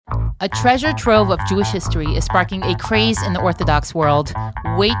A treasure trove of Jewish history is sparking a craze in the Orthodox world.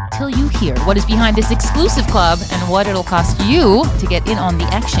 Wait till you hear what is behind this exclusive club and what it'll cost you to get in on the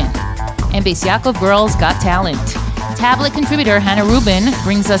action. And Beis Yaakov Girls Got Talent. Tablet contributor Hannah Rubin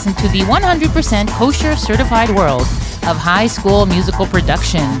brings us into the 100% kosher certified world of high school musical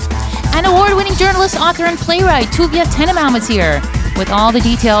production. And award-winning journalist, author, and playwright Tuvia Tenenbom is here with all the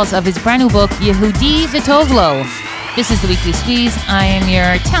details of his brand new book, Yehudi V'Tovlo. This is the Weekly Squeeze. I am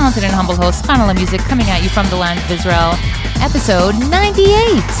your talented and humble host, Chanala Music, coming at you from the land of Israel, episode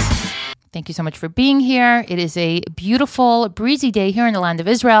 98. Thank you so much for being here. It is a beautiful, breezy day here in the land of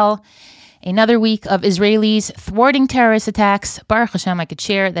Israel. Another week of Israelis thwarting terrorist attacks. Baruch Hashem, I could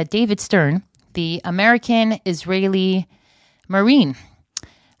share that David Stern, the American-Israeli Marine,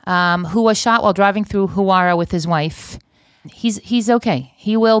 who was shot while driving through Huwara with his wife, He's okay.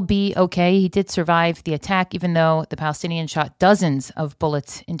 He will be okay. He did survive the attack, even though the Palestinians shot dozens of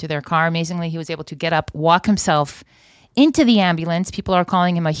bullets into their car. Amazingly, he was able to get up, walk himself into the ambulance. People are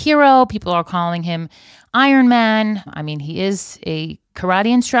calling him a hero. People are calling him Iron Man. I mean, he is a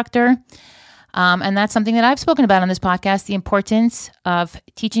karate instructor. And that's something that I've spoken about on this podcast, the importance of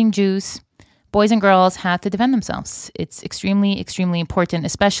teaching Jews, boys and girls, how to defend themselves. It's extremely, extremely important,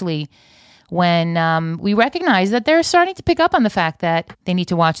 especially when we recognize that they're starting to pick up on the fact that they need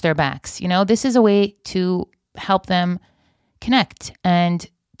to watch their backs. You know, this is a way to help them connect and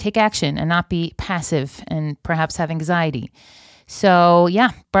take action and not be passive and perhaps have anxiety. So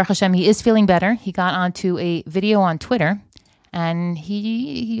yeah, Baruch Hashem, he is feeling better. He got onto a video on Twitter and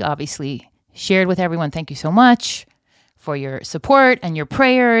he obviously shared with everyone, thank you so much for your support and your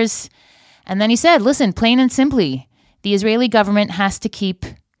prayers. And then he said, listen, plain and simply, the Israeli government has to keep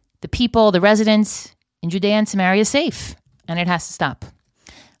the people, the residents in Judea and Samaria safe, and it has to stop.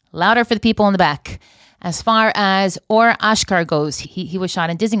 Louder for the people in the back. As far as Or Ashkar goes, he was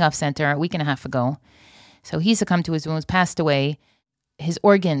shot in Dizengoff Center a week and a half ago. So he succumbed to his wounds, passed away. His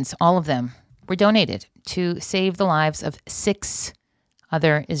organs, all of them, were donated to save the lives of 6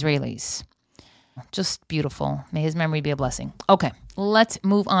 other Israelis. Just beautiful. May his memory be a blessing. Okay, let's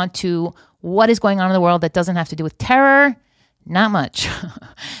move on to what is going on in the world that doesn't have to do with terror. Not much.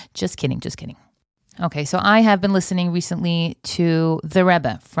 Just kidding. Okay, so I have been listening recently to The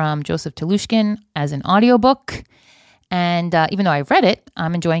Rebbe from Joseph Telushkin as an audiobook. And even though I've read it,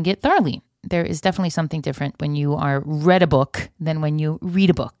 I'm enjoying it thoroughly. There is definitely something different when you are read a book than when you read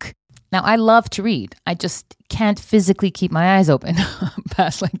a book. Now, I love to read. I just can't physically keep my eyes open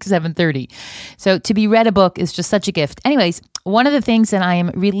past like 7:30. So to be read a book is just such a gift. Anyways, one of the things that I am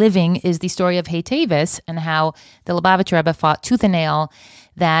reliving is the story of Hey Teves and how the Lubavitcher Rebbe fought tooth and nail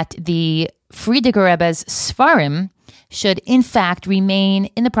that the Friediger Rebbe's Sfarim should in fact remain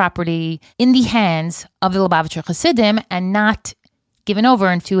in the property, in the hands of the Lubavitcher Chassidim and not given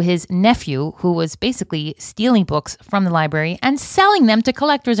over to his nephew, who was basically stealing books from the library and selling them to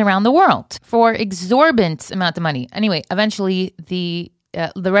collectors around the world for exorbitant amount of money. Anyway, eventually the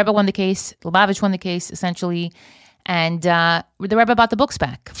Rebbe won the case, Lubavitch won the case, essentially, and the Rebbe bought the books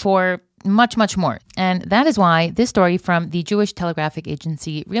back for much, much more. And that is why this story from the Jewish Telegraphic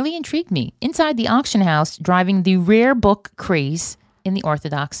Agency really intrigued me. Inside the auction house, driving the rare book craze in the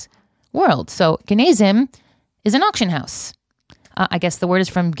Orthodox world. So Genezim is an auction house. I guess the word is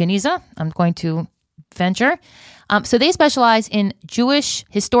from Geniza. I'm going to venture. So they specialize in Jewish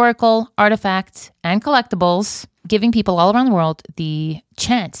historical artifacts and collectibles, giving people all around the world the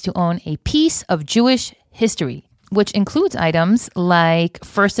chance to own a piece of Jewish history, which includes items like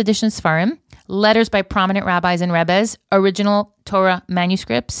first edition Sfarim, letters by prominent rabbis and rebbes, original Torah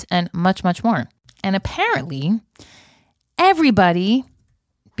manuscripts, and much, much more. And apparently, everybody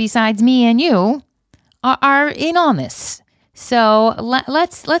besides me and you are in on this. So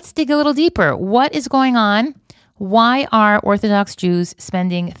let's dig a little deeper. What is going on? Why are Orthodox Jews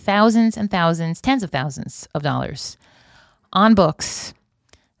spending thousands and thousands, tens of thousands of dollars on books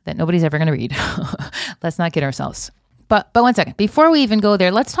that nobody's ever going to read? Let's not kid ourselves. But 1 second. Before we even go there,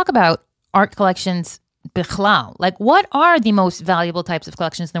 let's talk about art collections bichlal. Like, what are the most valuable types of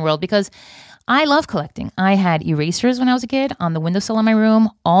collections in the world? Because I love collecting. I had erasers when I was a kid on the windowsill in my room,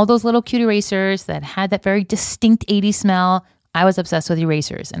 all those little cute erasers that had that very distinct 80s smell. I was obsessed with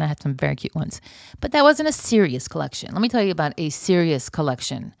erasers, and I had some very cute ones. But that wasn't a serious collection. Let me tell you about a serious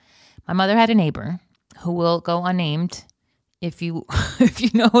collection. My mother had a neighbor who will go unnamed. If you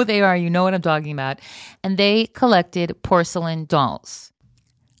know who they are, you know what I'm talking about. And they collected porcelain dolls.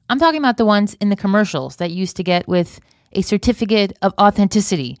 I'm talking about the ones in the commercials that you used to get with a certificate of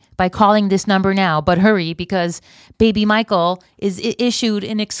authenticity by calling this number now, but hurry because Baby Michael is issued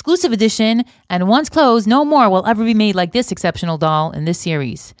an exclusive edition and once closed, no more will ever be made like this exceptional doll in this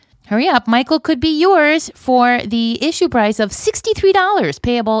series. Hurry up. Michael could be yours for the issue price of $63,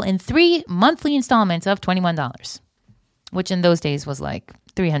 payable in 3 monthly installments of $21, which in those days was like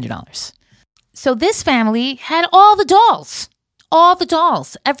 $300. So this family had all the dolls. All the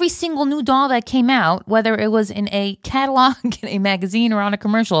dolls. Every single new doll that came out, whether it was in a catalog, in a magazine, or on a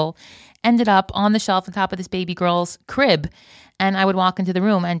commercial, ended up on the shelf on top of this baby girl's crib. And I would walk into the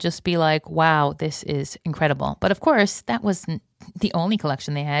room and just be like, wow, this is incredible. But of course, that wasn't the only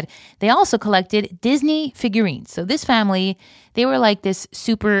collection they had. They also collected Disney figurines. So this family, they were like this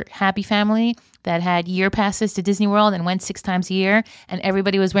super happy family that had year passes to Disney World and went 6 times a year. And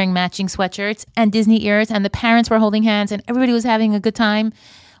everybody was wearing matching sweatshirts and Disney ears. And the parents were holding hands and everybody was having a good time.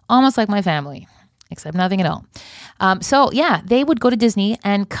 Almost like my family, except nothing at all. So yeah, they would go to Disney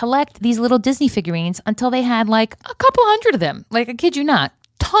and collect these little Disney figurines until they had like a couple hundred of them. Like, I kid you not,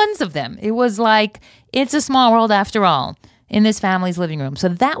 tons of them. It was like, it's a small world after all in this family's living room. So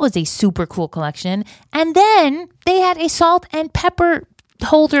that was a super cool collection. And then they had a salt and pepper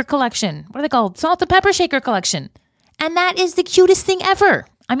holder collection. What are they called? Salt and pepper shaker collection. And that is the cutest thing ever.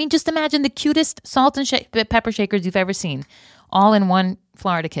 I mean, just imagine the cutest salt and pepper shakers you've ever seen, all in one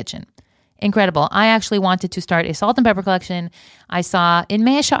Florida kitchen. Incredible. I actually wanted to start a salt and pepper collection. I saw in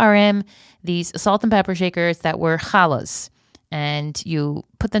Mea Sha'arim these salt and pepper shakers that were challahs. And you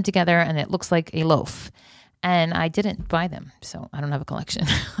put them together and it looks like a loaf. And I didn't buy them, so I don't have a collection.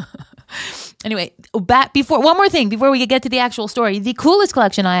 Anyway, one more thing before we get to the actual story. The coolest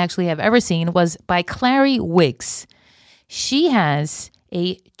collection I actually have ever seen was by Clary Wiggs. She has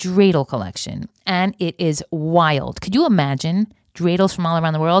a dreidel collection, and it is wild. Could you imagine dreidels from all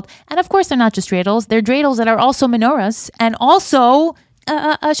around the world? And of course, they're not just dreidels. They're dreidels that are also menorahs and also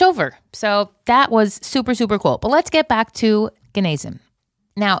a shofar. So that was super, super cool. But let's get back to Genezim.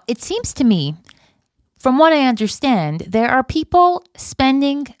 Now, it seems to me, from what I understand, there are people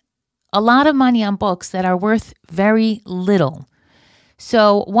spending a lot of money on books that are worth very little.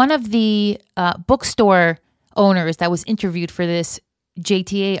 So one of the bookstore owners that was interviewed for this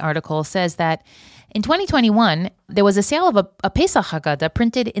JTA article says that in 2021, there was a sale of a Pesach Haggadah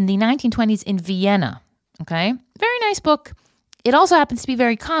printed in the 1920s in Vienna. Okay? Very nice book. It also happens to be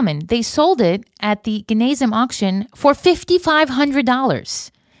very common. They sold it at the Genezim auction for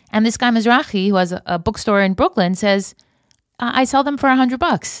 $5,500. And this guy Mizrahi, who has a bookstore in Brooklyn, says, I sell them for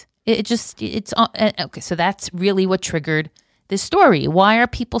 $100. Okay. So that's really what triggered this story. Why are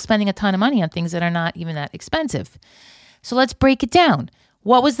people spending a ton of money on things that are not even that expensive? So let's break it down.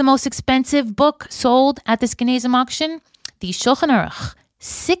 What was the most expensive book sold at this Genezim auction? The Shulchan Aruch,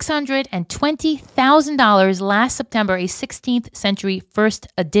 $620,000 last September, a 16th century first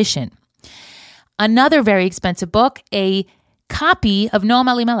edition. Another very expensive book, a copy of Noam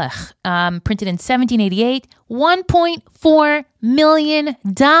Elimelech, printed in 1788, $1.4 million.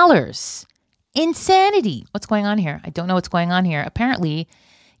 Insanity. What's going on here? I don't know what's going on here. Apparently,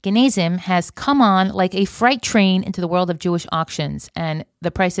 Genezim has come on like a freight train into the world of Jewish auctions, and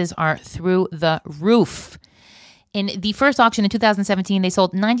the prices are through the roof. In the first auction in 2017, they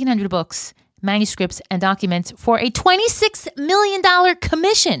sold 1,900 books, manuscripts, and documents for a $26 million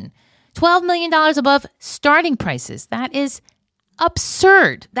commission, $12 million above starting prices. That is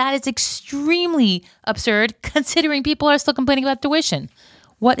absurd. That is extremely absurd, considering people are still complaining about tuition.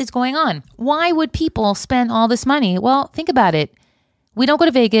 What is going on? Why would people spend all this money? Well, think about it. We don't go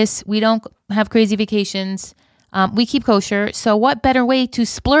to Vegas. We don't have crazy vacations. We keep kosher. So what better way to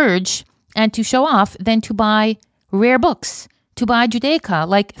splurge and to show off than to buy rare books, to buy Judaica?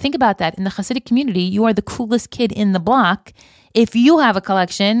 Like, think about that. In the Hasidic community, you are the coolest kid in the block if you have a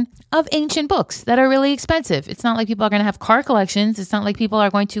collection of ancient books that are really expensive. It's not like people are going to have car collections. It's not like people are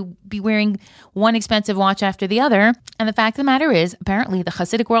going to be wearing one expensive watch after the other. And the fact of the matter is, apparently, the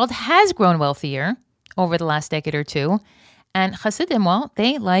Hasidic world has grown wealthier over the last decade or two. And Hasidim, well,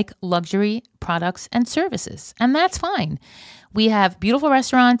 they like luxury products and services. And that's fine. We have beautiful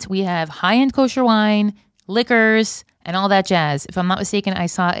restaurants. We have high-end kosher wine, liquors, and all that jazz. If I'm not mistaken, I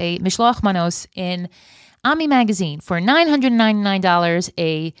saw a Mishloach Manos in Ami magazine for $999,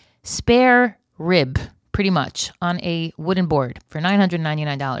 a spare rib, pretty much, on a wooden board for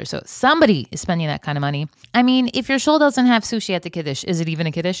 $999. So somebody is spending that kind of money. I mean, if your shul doesn't have sushi at the Kiddush, is it even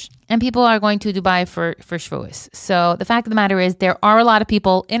a Kiddush? And people are going to Dubai for Shavuos. So the fact of the matter is, there are a lot of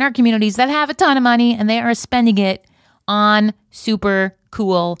people in our communities that have a ton of money, and they are spending it on super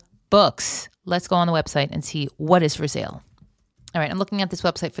cool books. Let's go on the website and see what is for sale. All right, I'm looking at this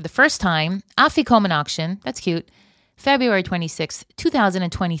website for the first time. Afikoman auction. That's cute. February 26th,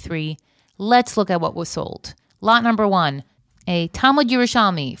 2023. Let's look at what was sold. Lot number 1, a Talmud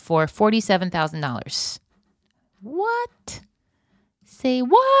Yerushalmi for $47,000. What? Say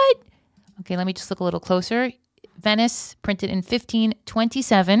what? Okay, let me just look a little closer. Venice, printed in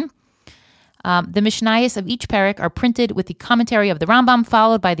 1527. The Mishnayos of each parak are printed with the commentary of the Rambam,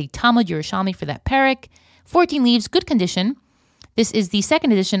 followed by the Talmud Yerushalmi for that parak. 14 leaves, good condition. This is the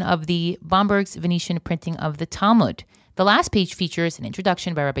second edition of the Bomberg's Venetian printing of the Talmud. The last page features an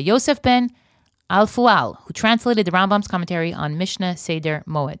introduction by Rabbi Yosef ben Al-Fual, who translated the Rambam's commentary on Mishnah Seder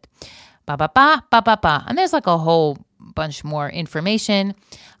Moed. Ba-ba-ba, ba-ba-ba. And there's like a whole bunch more information.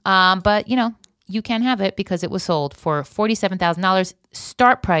 But, you can have it because it was sold for $47,000,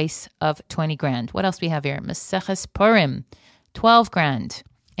 start price of $20,000. What else we have here? Maseches Purim, $12,000.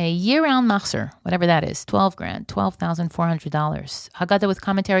 A year-round machzer, whatever that is, $12,000, $12,400. Haggadah with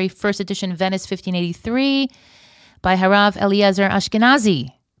commentary, first edition, Venice, 1583, by Harav Eliezer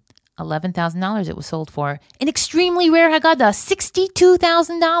Ashkenazi. $11,000 it was sold for. An extremely rare Haggadah,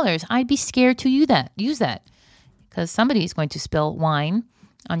 $62,000. I'd be scared to use that because somebody is going to spill wine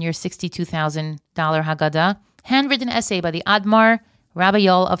on your $62,000 Haggadah. Handwritten essay by the Admar Rabbi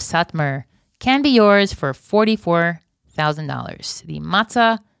Yol of Satmar. Can be yours for $44,000. The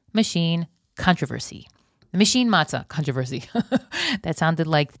Matzah Machine Controversy. The Machine Matzah Controversy. That sounded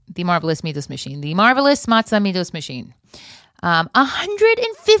like the Marvelous Midos Machine. The Marvelous Matzah Midos Machine.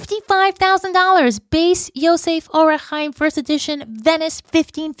 $155,000. Base Yosef Orach Chaim, first edition, Venice,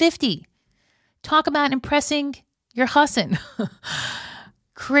 1550. Talk about impressing your chassan.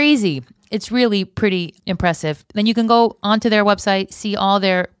 Crazy. It's really pretty impressive. Then you can go onto their website, see all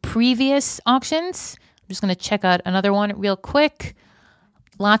their previous auctions. I'm just going to check out another one real quick.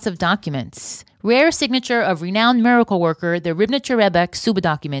 Lots of documents. Rare signature of renowned miracle worker, the Ribnitzer Rebbe Suba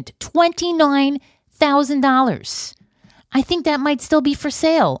document, $29,000. I think that might still be for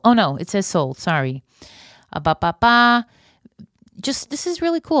sale. Oh no, it says sold. Sorry. This is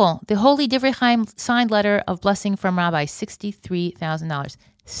really cool. The Holy Divrei Chaim signed letter of blessing from Rabbi, $63,000.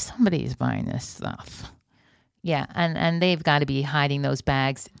 Somebody's buying this stuff. Yeah, and they've got to be hiding those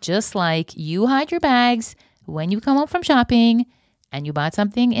bags, just like you hide your bags when you come home from shopping and you bought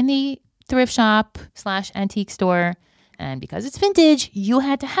something in the thrift shop / antique store, and because it's vintage, you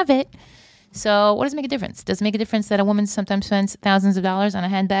had to have it. So what does it make a difference? Does it make a difference that a woman sometimes spends thousands of dollars on a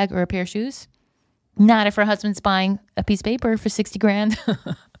handbag or a pair of shoes? Not if her husband's buying a piece of paper for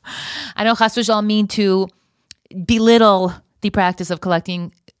 $60,000. I know Chas v'Shalom mean to belittle the practice of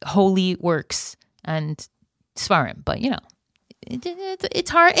collecting holy works and Svarim, but it's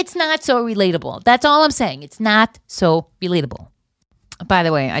hard. It's not so relatable. That's all I'm saying. It's not so relatable. By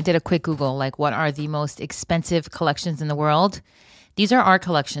the way, I did a quick Google, what are the most expensive collections in the world? These are art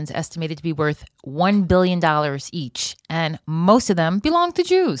collections estimated to be worth $1 billion each, and most of them belong to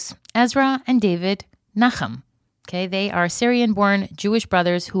Jews, Ezra and David Nachum. Okay, they are Syrian-born Jewish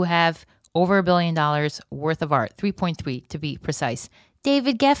brothers who have over $1 billion worth of art, 3.3 to be precise.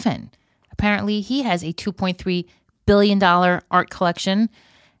 David Geffen, apparently he has a $2.3 billion art collection.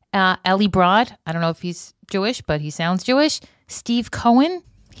 Eli Broad, I don't know if he's Jewish, but he sounds Jewish. Steve Cohen,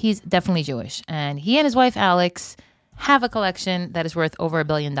 he's definitely Jewish, and he and his wife Alex have a collection that is worth over $1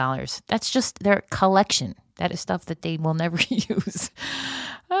 billion. That's just their collection. That is stuff that they will never use.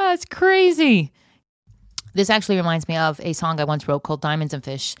 It's crazy. This actually reminds me of a song I once wrote called Diamonds and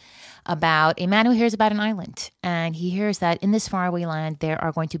Fish, about a man who hears about an island. And he hears that in this faraway land, there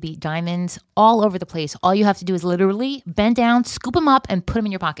are going to be diamonds all over the place. All you have to do is literally bend down, scoop them up, and put them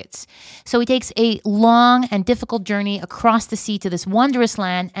in your pockets. So he takes a long and difficult journey across the sea to this wondrous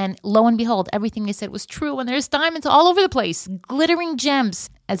land. And lo and behold, everything they said was true. And there's diamonds all over the place, glittering gems,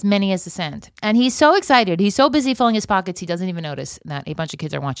 as many as the sand. And he's so excited. He's so busy filling his pockets, he doesn't even notice that a bunch of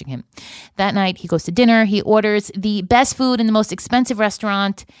kids are watching him. That night, he goes to dinner. He orders the best food in the most expensive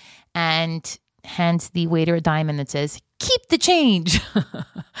restaurant and hands the waiter a diamond that says, "Keep the change."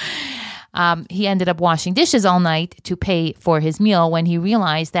 He ended up washing dishes all night to pay for his meal when he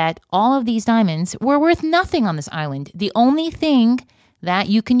realized that all of these diamonds were worth nothing on this island. The only thing that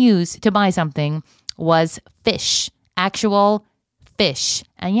you can use to buy something was fish, actual fish.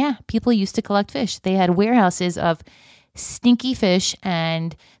 And yeah, people used to collect fish. They had warehouses of stinky fish,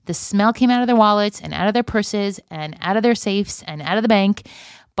 and the smell came out of their wallets and out of their purses and out of their safes and out of the bank.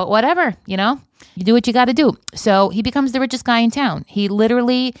 But whatever, you do what you got to do. So he becomes the richest guy in town. He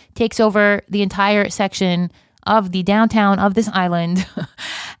literally takes over the entire section of the downtown of this island,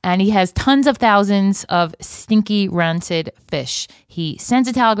 and he has tons of thousands of stinky, rancid fish. He sends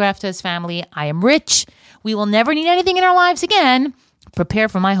a telegraph to his family: "I am rich. We will never need anything in our lives again. Prepare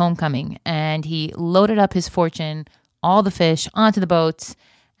for my homecoming." And he loaded up his fortune, all the fish, onto the boats.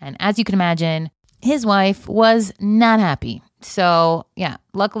 And as you can imagine, his wife was not happy. So, yeah,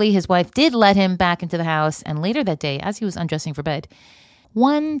 luckily his wife did let him back into the house. And later that day, as he was undressing for bed,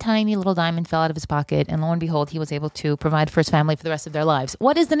 One tiny little diamond fell out of his pocket, and lo and behold, he was able to provide for his family for the rest of their lives.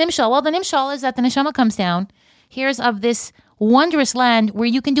 What is the nimshal? Well, the nimshal is that the neshama comes down, hears of this wondrous land where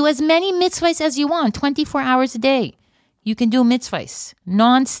you can do as many mitzvahs as you want, 24 hours a day. You can do mitzvahs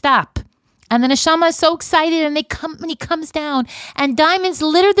nonstop. And the neshama is so excited, and when he comes down, and diamonds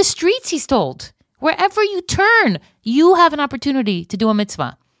litter the streets, he's told. Wherever you turn, you have an opportunity to do a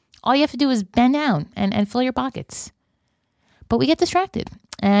mitzvah. All you have to do is bend down and fill your pockets. But we get distracted,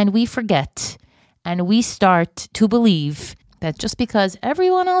 and we forget, and we start to believe that just because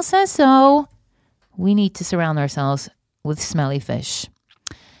everyone else says so, we need to surround ourselves with smelly fish.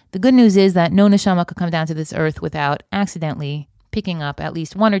 The good news is that no neshama could come down to this earth without accidentally picking up at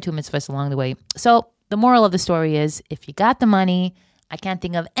least 1 or 2 mitzvahs along the way. So the moral of the story is, if you got the money, I can't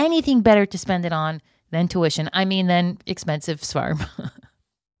think of anything better to spend it on than tuition. Than expensive svarm.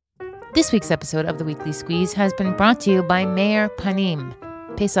 This week's episode of the Weekly Squeeze has been brought to you by Meir Panim.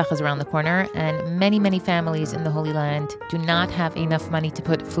 Pesach is around the corner, and many, many families in the Holy Land do not have enough money to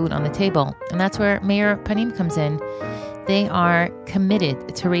put food on the table. And that's where Meir Panim comes in. They are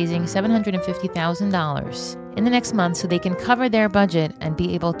committed to raising $750,000 in the next month so they can cover their budget and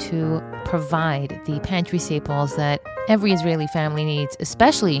be able to provide the pantry staples that every Israeli family needs,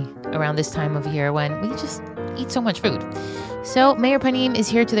 especially around this time of year when we just eat so much food. So Meir Panim is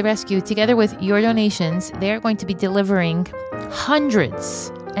here to the rescue. Together with your donations, they're going to be delivering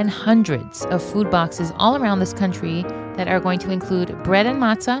hundreds and hundreds of food boxes all around this country that are going to include bread and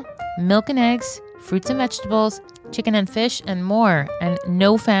matzah, milk and eggs, fruits and vegetables, chicken and fish, and more. And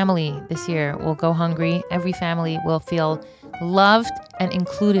no family this year will go hungry. Every family will feel loved and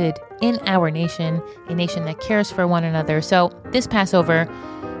included in our nation, a nation that cares for one another. So this Passover,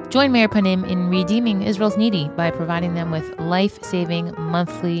 join Meir Panim in redeeming Israel's needy by providing them with life-saving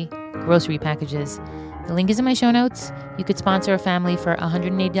monthly grocery packages. The link is in my show notes. You could sponsor a family for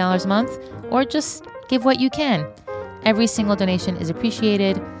 $180 a month, or just give what you can. Every single donation is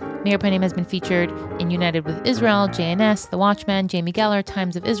appreciated. Meir Panim has been featured in United with Israel, JNS, The Watchman, Jamie Geller,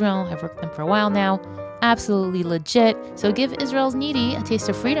 Times of Israel. I've worked with them for a while now. Absolutely legit. So give Israel's needy a taste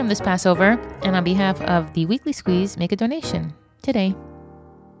of freedom this Passover. And on behalf of the Weekly Squeeze, make a donation today.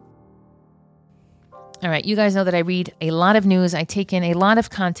 All right, you guys know that I read a lot of news, I take in a lot of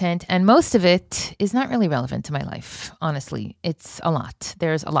content, and most of it is not really relevant to my life, honestly. It's a lot.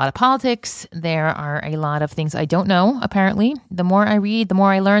 There's a lot of politics. There are a lot of things I don't know, apparently. The more I read, the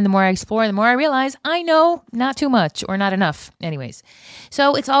more I learn, the more I explore, the more I realize I know not too much or not enough. Anyways,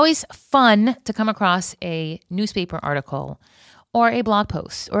 so it's always fun to come across a newspaper article or a blog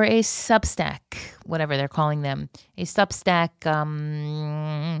post, or a Substack, whatever they're calling them. A Substack,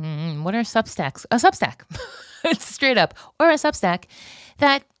 what are Substacks? A Substack, it's straight up. Or a Substack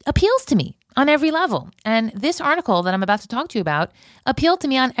that appeals to me on every level. And this article that I'm about to talk to you about appealed to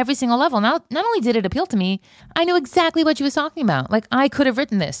me on every single level. Now, not only did it appeal to me, I knew exactly what she was talking about. Like, I could have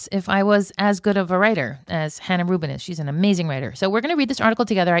written this if I was as good of a writer as Hannah Rubin is. She's an amazing writer. So we're going to read this article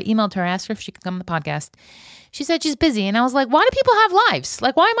together. I emailed her, asked her if she could come on the podcast. She said she's busy. And I was like, why do people have lives?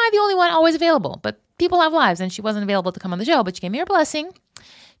 Like, why am I the only one always available? But people have lives, and she wasn't available to come on the show, but she gave me her blessing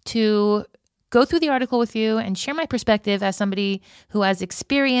to go through the article with you and share my perspective as somebody who has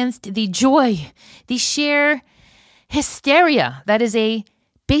experienced the joy, the sheer hysteria that is a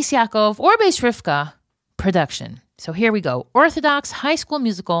Beis Yaakov or Beis Rivka production. So here we go. Orthodox High School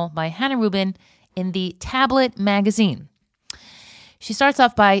Musical by Hannah Rubin in the Tablet magazine. She starts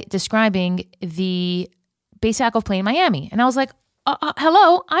off by describing the Beis Yaakov play in Miami. And I was like,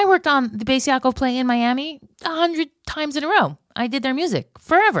 hello, I worked on the Beis Yaakov play in Miami 100 times in a row. I did their music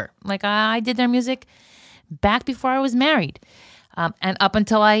forever. Like, I did their music back before I was married and up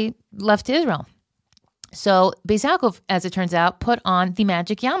until I left to Israel. So Beis Yaakov, as it turns out, put on the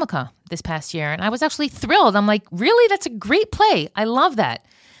Magic Yarmulke this past year. And I was actually thrilled. I'm like, really? That's a great play. I love that.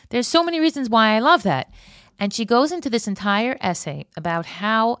 There's so many reasons why I love that. And she goes into this entire essay about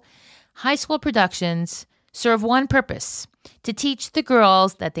how high school productions serve one purpose: to teach the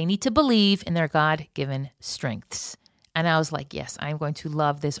girls that they need to believe in their God-given strengths. And I was like, yes, I'm going to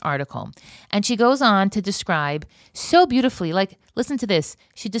love this article. And she goes on to describe so beautifully, like, listen to this.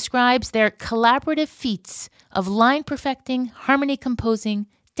 She describes their collaborative feats of line perfecting, harmony composing,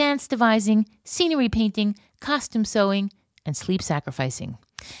 dance devising, scenery painting, costume sewing, and sleep sacrificing.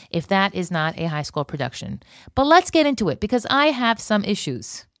 If that is not a high school production. But let's get into it, because I have some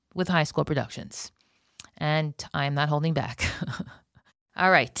issues with high school productions. And I'm not holding back.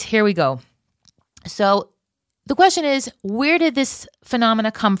 All right, here we go. So the question is, where did this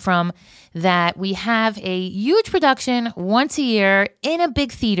phenomena come from that we have a huge production once a year in a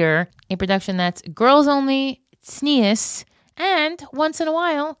big theater, a production that's girls only, tznius, and once in a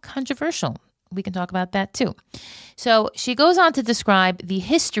while, controversial. We can talk about that too. So she goes on to describe the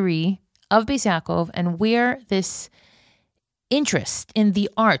history of Beis Yaakov and where this interest in the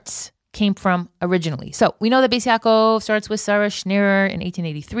arts came from originally. So we know that Beis Yaakov starts with Sarah Schneerer in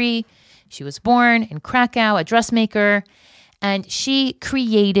 1883. She was born in Krakow, a dressmaker, and she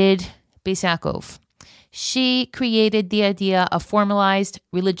created Beis Yaakov. She created the idea of formalized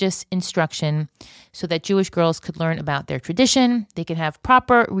religious instruction so that Jewish girls could learn about their tradition. They could have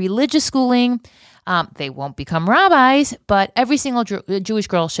proper religious schooling. They won't become rabbis, but every single Jewish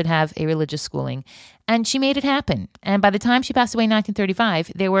girl should have a religious schooling. And she made it happen. And by the time she passed away in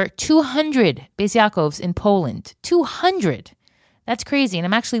 1935, there were 200 Beis Yaakovs in Poland. 200. That's crazy. And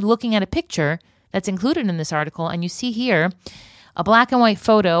I'm actually looking at a picture that's included in this article. And you see here a black and white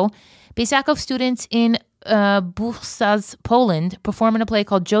photo. Beis Yaakov students in Bursaz, Poland, perform in a play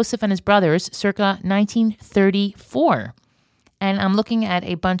called Joseph and His Brothers, circa 1934. And I'm looking at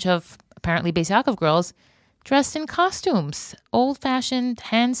a bunch of apparently Beis Yaakov girls dressed in costumes, old-fashioned,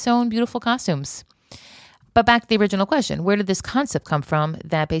 hand-sewn, beautiful costumes. But back to the original question, where did this concept come from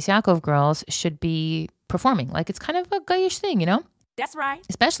that Beis Yaakov girls should be performing? Like, it's kind of a gayish thing, you know? That's right.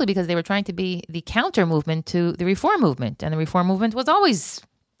 Especially because they were trying to be the counter movement to the Reform movement, and the Reform movement was always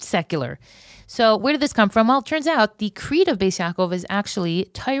secular. So where did this come from? Well, it turns out the creed of Beis Yaakov is actually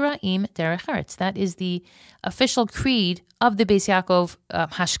Torah im derech eretz. That is the official creed of the Beis Yaakov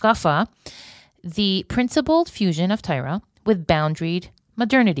hashkafa, the principled fusion of Torah with boundaried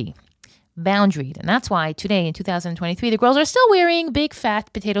modernity. Boundaried. And that's why today in 2023, the girls are still wearing big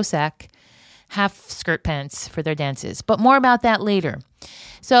fat potato sack half skirt pants for their dances. But more about that later.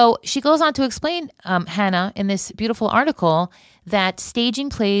 So she goes on to explain, Hannah, in this beautiful article, that staging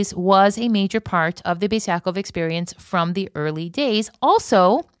plays was a major part of the Beis Yaakov experience from the early days.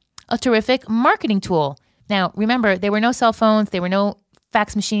 Also, a terrific marketing tool. Now, remember, there were no cell phones, there were no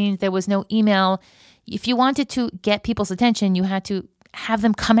fax machines, there was no email. If you wanted to get people's attention, you had to have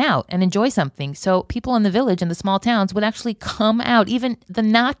them come out and enjoy something. So people in the village and the small towns would actually come out. Even the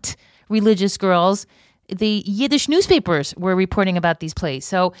not religious girls, the Yiddish newspapers were reporting about these plays.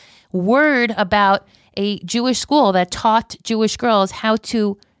 So word about a Jewish school that taught Jewish girls how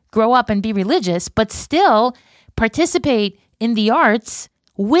to grow up and be religious, but still participate in the arts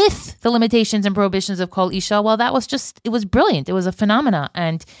with the limitations and prohibitions of Kol Isha, well, it was brilliant. It was a phenomena.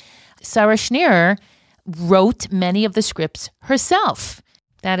 And Sarah Schneerer wrote many of the scripts herself.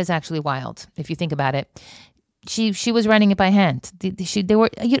 That is actually wild, if you think about it. She was writing it by hand.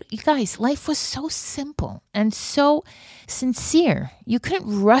 You guys, life was so simple and so sincere. You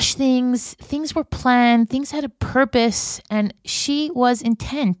couldn't rush things. Things were planned. Things had a purpose. And she was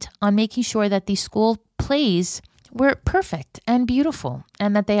intent on making sure that these school plays were perfect and beautiful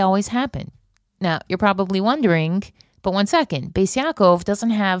and that they always happen. Now, you're probably wondering, but one second, Beis Yaakov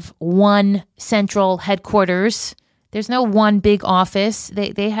doesn't have one central headquarters. There's no one big office.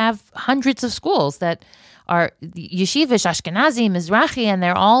 They have hundreds of schools that are Yeshivish, Ashkenazi, Mizrahi, and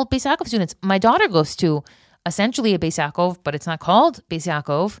they're all Beis Yaakov students. My daughter goes to essentially a Beis Yaakov, but it's not called Beis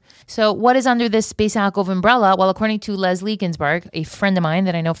Yaakov. So what is under this Beis Yaakov umbrella? Well, according to Leslie Ginsburg, a friend of mine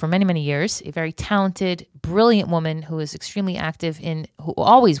that I know for many, many years, a very talented, brilliant woman who is extremely active who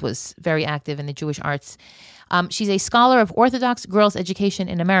always was very active in the Jewish arts. She's a scholar of Orthodox girls' education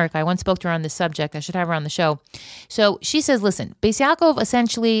in America. I once spoke to her on this subject. I should have her on the show. So she says, listen, Beis Yaakov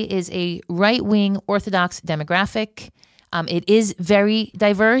essentially is a right-wing Orthodox demographic. It is very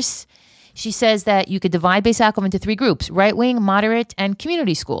diverse. She says that you could divide Beis Yaakov into three groups: right-wing, moderate, and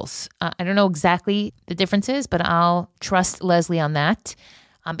community schools. I don't know exactly the differences, but I'll trust Leslie on that.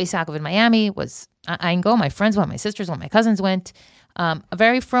 Beis Yaakov in Miami was, I can go, my friends went, my sisters went, my cousins went. A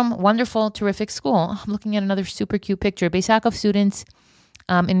very wonderful, terrific school. I'm looking at another super cute picture. Beis Yaakov students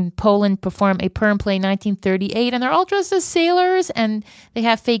in Poland perform a Purim play 1938, and they're all dressed as sailors, and they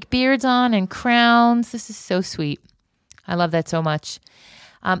have fake beards on and crowns. This is so sweet. I love that so much.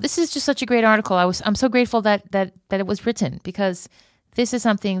 This is just such a great article. I'm so grateful that it was written, because this is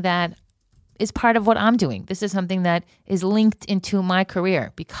something that is part of what I'm doing. This is something that is linked into my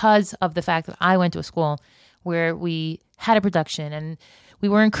career because of the fact that I went to a school where we had a production and we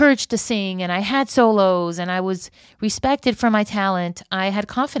were encouraged to sing, and I had solos, and I was respected for my talent. I had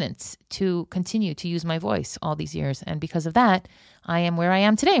confidence to continue to use my voice all these years. And because of that, I am where I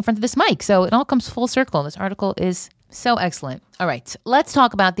am today in front of this mic. So it all comes full circle. This article is so excellent. All right, let's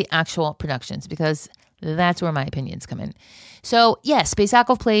talk about the actual productions, because that's where my opinions come in. So yes, Beis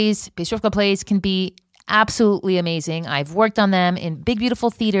Yaakov plays, Beis Rivka plays can be absolutely amazing. I've worked on them in big, beautiful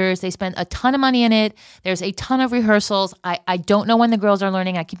theaters. They spend a ton of money in it. There's a ton of rehearsals. I don't know when the girls are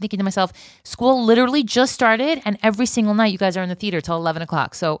learning. I keep thinking to myself, school literally just started, and every single night you guys are in the theater till 11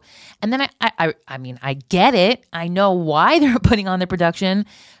 o'clock. So, and then I get it. I know why they're putting on the production,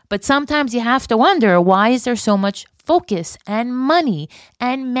 but sometimes you have to wonder, why is there so much focus and money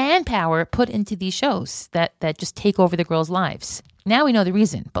and manpower put into these shows that just take over the girls' lives? Now we know the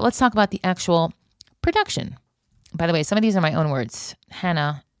reason, but let's talk about the actual production. By the way, some of these are my own words.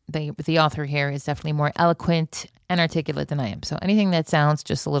 Hannah, the author here, is definitely more eloquent and articulate than I am. So anything that sounds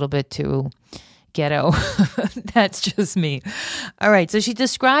just a little bit too ghetto, that's just me. All right, so she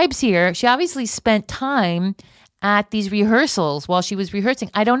describes here, she obviously spent time at these rehearsals while she was rehearsing.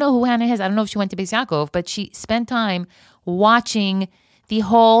 I don't know who Hannah is. I don't know if she went to Beis Yaakov, but she spent time watching the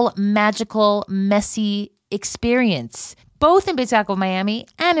whole magical, messy experience, both in Beis Yaakov, Miami,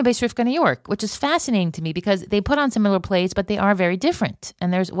 and in Beis Rivka, New York, which is fascinating to me because they put on similar plays, but they are very different.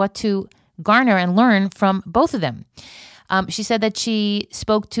 And there's what to garner and learn from both of them. She said that she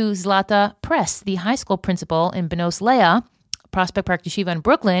spoke to Zlata Press, the high school principal in Benos Leah, Prospect Park Yeshiva in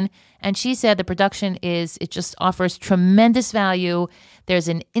Brooklyn, and she said the production it just offers tremendous value. There's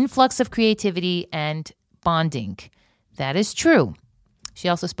an influx of creativity and bonding. That is true. She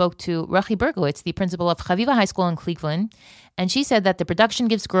also spoke to Rachi Berkowitz, the principal of Chaviva High School in Cleveland, and she said that the production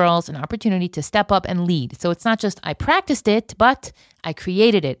gives girls an opportunity to step up and lead. So it's not just I practiced it, but I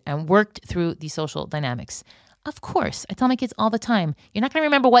created it and worked through the social dynamics. Of course, I tell my kids all the time, you're not going to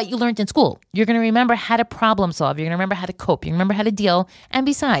remember what you learned in school. You're going to remember how to problem solve. You're going to remember how to cope. You remember how to deal. And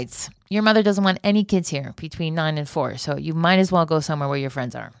besides, your mother doesn't want any kids here between 9 and 4. So you might as well go somewhere where your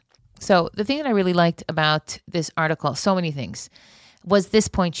friends are. So the thing that I really liked about this article, so many things, was this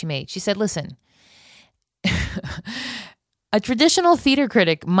point she made. She said, listen, a traditional theater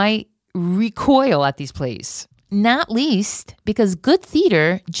critic might recoil at these plays, not least because good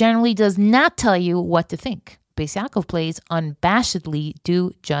theater generally does not tell you what to think. Beis Yaakov plays unabashedly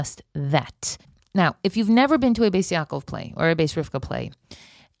do just that. Now, if you've never been to a Beis Yaakov play or a Beis Rivka play,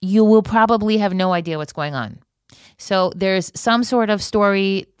 you will probably have no idea what's going on. So there's some sort of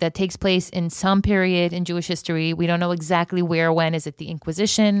story that takes place in some period in Jewish history. We don't know exactly where, when. Is it the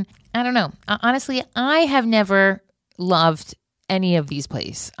Inquisition? I don't know. Honestly, I have never loved any of these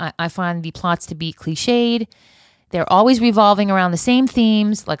plays. I find the plots to be cliched. They're always revolving around the same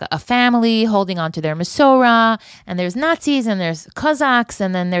themes, like a family holding on to their Masorah, and there's Nazis, and there's Cossacks,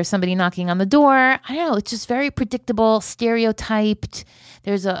 and then there's somebody knocking on the door. I don't know, it's just very predictable, stereotyped.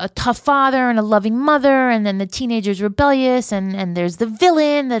 There's a tough father and a loving mother, and then the teenager's rebellious, and there's the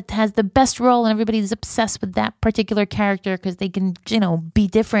villain that has the best role, and everybody's obsessed with that particular character because they can, be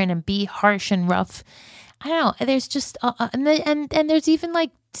different and be harsh and rough. I don't know, there's just, and there's even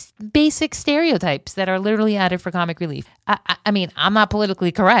like basic stereotypes that are literally added for comic relief. I mean, I'm not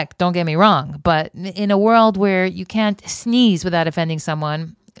politically correct, don't get me wrong, but in a world where you can't sneeze without offending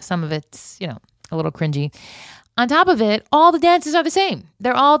someone, some of it's, a little cringy. On top of it, all the dances are the same.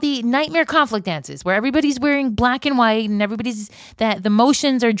 They're all the nightmare conflict dances where everybody's wearing black and white and the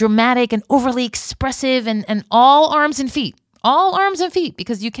motions are dramatic and overly expressive and all arms and feet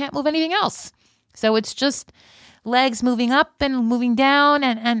because you can't move anything else. So it's just legs moving up and moving down,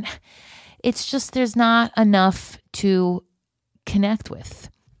 and it's just there's not enough to connect with.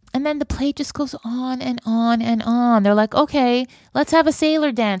 And then the play just goes on and on and on. They're like, okay, let's have a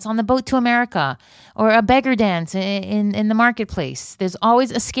sailor dance on the boat to America, or a beggar dance in the marketplace. There's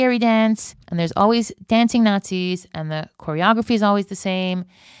always a scary dance, and there's always dancing Nazis, and the choreography is always the same.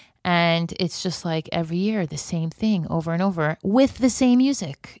 And it's just like every year, the same thing over and over with the same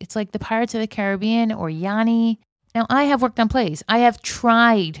music. It's like the Pirates of the Caribbean or Yanni. Now, I have worked on plays. I have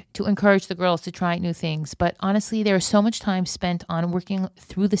tried to encourage the girls to try new things, but honestly, there is so much time spent on working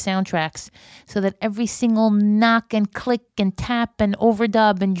through the soundtracks so that every single knock and click and tap and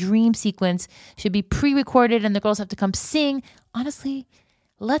overdub and dream sequence should be pre-recorded and the girls have to come sing. Honestly,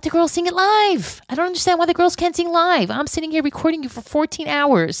 let the girls sing it live. I don't understand why the girls can't sing live. I'm sitting here recording you for 14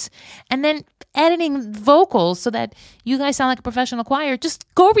 hours and then editing vocals so that you guys sound like a professional choir. Just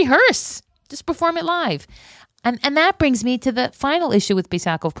go rehearse. Just perform it live. And that brings me to the final issue with Beis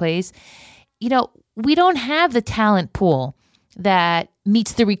Yaakov plays. We don't have the talent pool that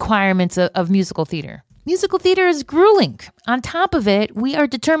meets the requirements of musical theater. Musical theater is grueling. On top of it, we are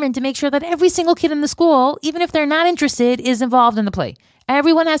determined to make sure that every single kid in the school, even if they're not interested, is involved in the play.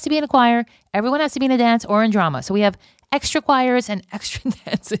 Everyone has to be in a choir. Everyone has to be in a dance or in drama. So we have extra choirs and extra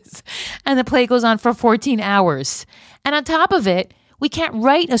dances. And the play goes on for 14 hours. And on top of it, we can't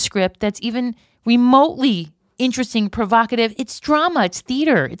write a script that's even remotely interesting, provocative. It's drama. It's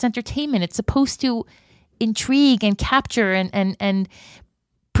theater. It's entertainment. It's supposed to intrigue and capture and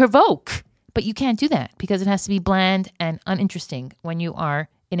provoke. But you can't do that because it has to be bland and uninteresting when you are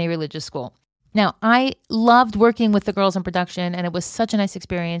in a religious school. Now, I loved working with the girls in production, and it was such a nice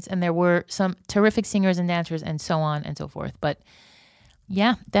experience. And there were some terrific singers and dancers and so on and so forth. But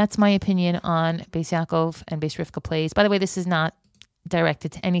yeah, that's my opinion on Beis Yaakov and Beis Rivka plays. By the way, this is not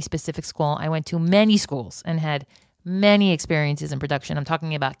directed to any specific school. I went to many schools and had many experiences in production. I'm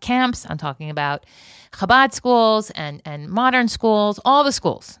talking about camps. I'm talking about Chabad schools and modern schools, all the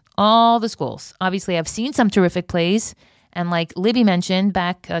schools. Obviously, I've seen some terrific plays. And like Libby mentioned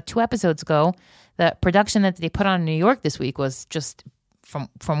back 2 episodes ago, the production that they put on in New York this week was just,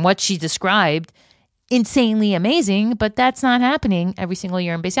 from what she described, insanely amazing. But that's not happening every single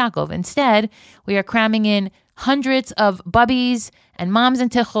year in Beis Yaakov. Instead, we are cramming in hundreds of bubbies and moms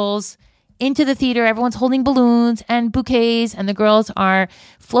and tichels into the theater. Everyone's holding balloons and bouquets, and the girls are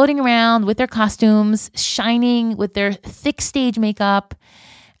floating around with their costumes, shining with their thick stage makeup.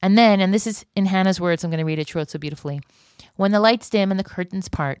 And then, and this is in Hannah's words, I'm going to read it, she wrote so beautifully. When the lights dim and the curtains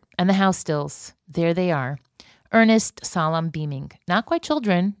part and the house stills, there they are, earnest, solemn, beaming. Not quite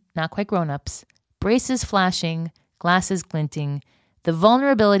children, not quite grown-ups. Braces flashing, glasses glinting, the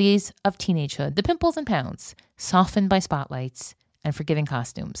vulnerabilities of teenagehood, the pimples and pounds, softened by spotlights and forgiving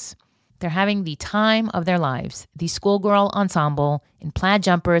costumes. They're having the time of their lives, the schoolgirl ensemble in plaid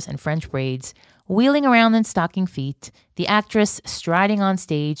jumpers and French braids, wheeling around in stocking feet, the actress striding on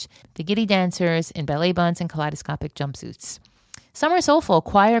stage, the giddy dancers in ballet buns and kaleidoscopic jumpsuits. Some are soulful,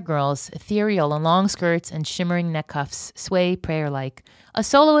 choir girls, ethereal in long skirts and shimmering neck cuffs, sway prayer-like. A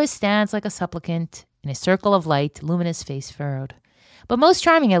soloist stands like a supplicant in a circle of light, luminous face furrowed. But most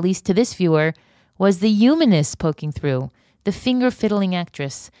charming, at least to this viewer, was the humanist poking through, the finger-fiddling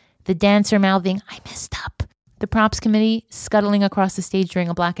actress, the dancer mouthing, "I messed up," the props committee scuttling across the stage during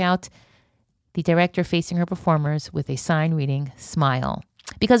a blackout, the director facing her performers with a sign reading, "Smile."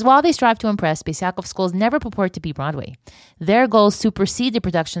 Because while they strive to impress, Beis Yaakov schools never purport to be Broadway. Their goals supersede the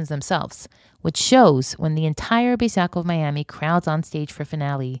productions themselves, which shows when the entire Beis Yaakov Miami crowds on stage for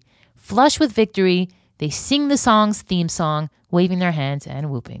finale. Flush with victory, they sing the song's theme song, waving their hands and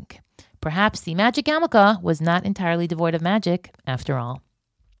whooping. Perhaps the magic yarmulke was not entirely devoid of magic, after all.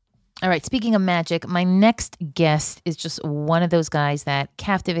 All right, speaking of magic, my next guest is just one of those guys that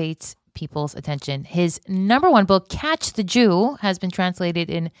captivates people's attention. His #1 book, Catch the Jew, has been translated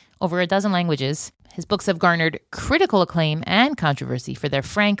in over a dozen languages. His books have garnered critical acclaim and controversy for their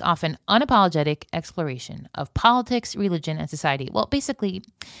frank, often unapologetic exploration of politics, religion, and society. Well, basically,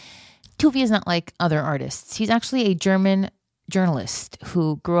 Tuvia is not like other artists. He's actually a German journalist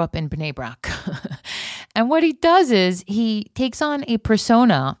who grew up in Bnei Brak. And what he does is he takes on a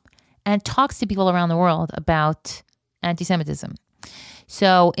persona and talks to people around the world about anti-Semitism.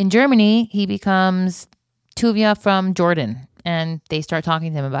 So in Germany, he becomes Tuvia from Jordan, and they start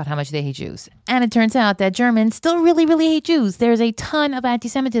talking to him about how much they hate Jews. And it turns out that Germans still really, really hate Jews. There's a ton of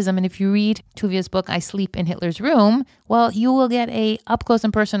anti-Semitism, and if you read Tuvia's book, I Sleep in Hitler's Room, well, you will get a up-close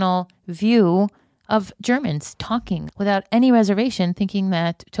and personal view of Germans talking without any reservation, thinking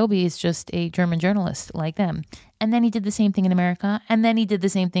that Toby is just a German journalist like them. And then he did the same thing in America, and then he did the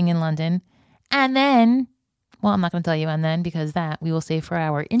same thing in London, and then... well, I'm not going to tell you and then, because that we will save for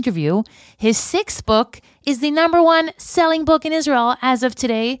our interview. His 6th book is the #1 selling book in Israel as of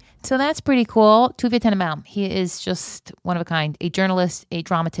today. So that's pretty cool. Tuvia Tenenbom. He is just one of a kind, a journalist, a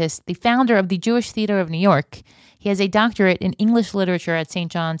dramatist, the founder of the Jewish Theater of New York. He has a doctorate in English literature at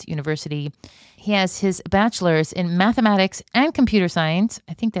St. John's University. He has his bachelor's in mathematics and computer science.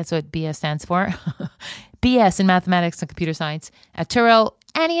 I think that's what BS stands for. BS in mathematics and computer science at Turo.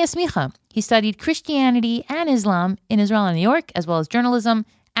 And he has smicha. He studied Christianity and Islam in Israel and New York, as well as journalism,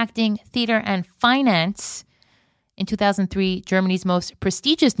 acting, theater, and finance. In 2003, Germany's most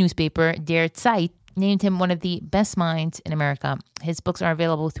prestigious newspaper, Der Zeit, named him one of the best minds in America. His books are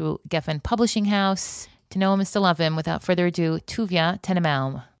available through Geffen Publishing House. To know him is to love him. Without further ado, Tuvia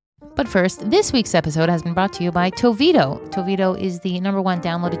Tenenbom. But first, this week's episode has been brought to you by Tovido. Tovido is the #1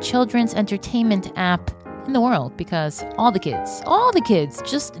 downloaded children's entertainment app in the world, because all the kids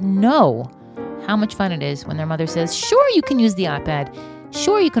just know how much fun it is when their mother says, sure, you can use the iPad,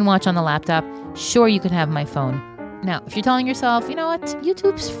 sure, you can watch on the laptop, sure, you can have my phone. Now, if you're telling yourself, you know what,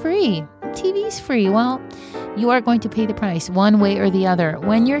 YouTube's free, TV's free, well, you are going to pay the price one way or the other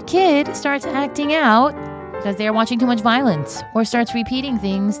when your kid starts acting out because they're watching too much violence or starts repeating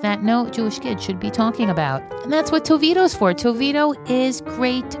things that no Jewish kid should be talking about. And that's what Tovido's for. Tovido is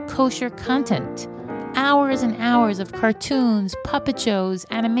great kosher content. Hours and hours of cartoons, puppet shows,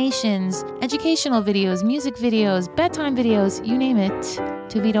 animations, educational videos, music videos, bedtime videos, you name it.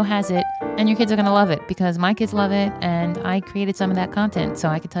 Tovido has it. and your kids are going to love it because my kids love it, and I created some of that content. So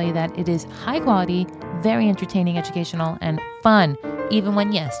I can tell you that it is high quality, very entertaining, educational, and fun, even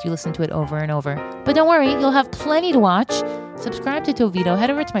when, yes, you listen to it over and over. But don't worry, you'll have plenty to watch. Subscribe to Tovito.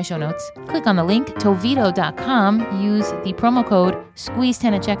 Head over to my show notes. Click on the link, tovito.com. Use the promo code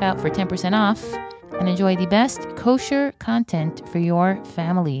SQUEEZE10 at checkout for 10% off. And enjoy the best kosher content for your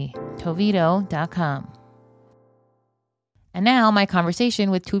family. Tovito.com. And now my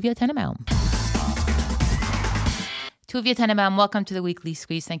conversation with Tuvia Tenenbom. Tuvia Tenenbom, welcome to the Weekly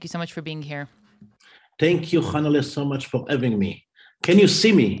Squeeze. Thank you so much for being here. Thank you, Hanale, so much for having me. Can you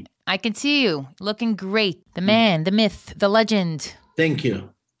see me? I can see you. Looking great. The man, the myth, the legend. Thank you.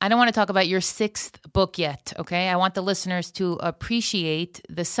 I don't want to talk about your 6th book yet, okay? I want the listeners to appreciate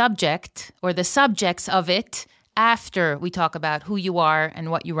the subject or the subjects of it after we talk about who you are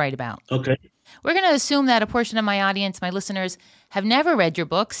and what you write about. Okay. We're going to assume that a portion of my audience, my listeners, have never read your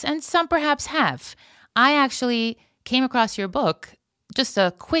books, and some perhaps have. I actually came across your book, just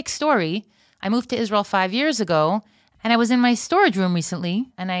a quick story. I moved to Israel 5 years ago, and I was in my storage room recently,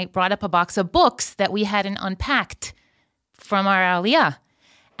 and I brought up a box of books that we hadn't unpacked from our Aliyah.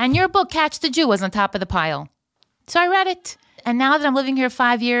 And your book, Catch the Jew, was on top of the pile. So I read it. And now that I'm living here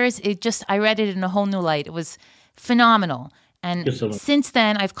 5 years, I read it in a whole new light. It was phenomenal. And since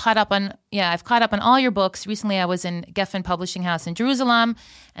then, I've caught up on all your books. Recently, I was in Geffen Publishing House in Jerusalem,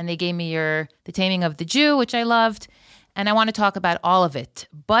 and they gave me The Taming of the Jew, which I loved. And I want to talk about all of it.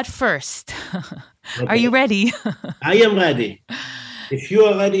 But first, okay. Are you ready? I am ready. If you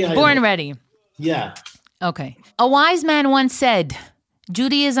are ready, I am Born ready. Yeah. Okay. A wise man once said,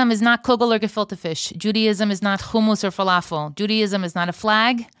 Judaism is not kugel or gefilte fish. Judaism is not hummus or falafel. Judaism is not a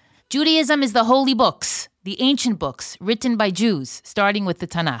flag. Judaism is the holy books, the ancient books written by Jews, starting with the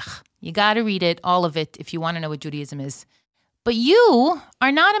Tanakh. You got to read it, all of it, if you want to know what Judaism is. But you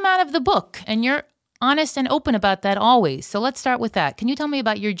are not a man of the book, and you're honest and open about that always. So let's start with that. Can you tell me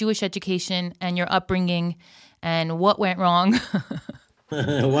about your Jewish education and your upbringing and what went wrong?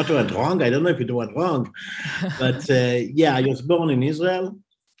 What went wrong? I don't know if it went wrong. But I was born in Israel,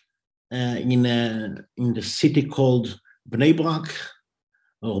 in the city called Bnei Brak,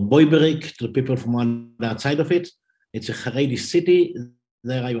 or Boiberik, to the people from on the outside of it. It's a Haredi city.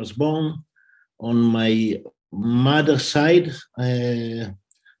 There I was born. On my mother's side,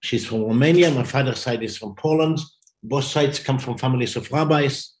 she's from Romania. My father's side is from Poland. Both sides come from families of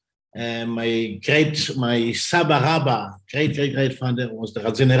rabbis. My Saba Rabba, great-great-grandfather was the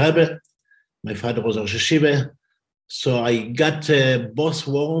Radziner Rebbe. My father was Rosh Yeshiva. So I got both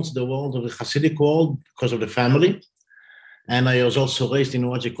worlds, the world of the Hasidic world, because of the family. And I was also raised in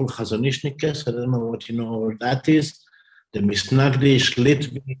what you call Chazonishnikes. I don't know what you know what that is. The Misnagdish,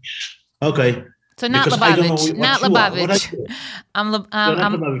 Litvish. Okay. So not Lubavitch. Not Lubavitch. I'm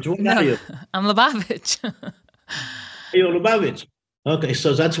Lubavitch. What are you? I'm Lubavitch. You're Lubavitch. Okay,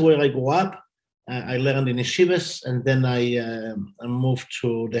 so that's where I grew up. I learned in yeshivas, and then I moved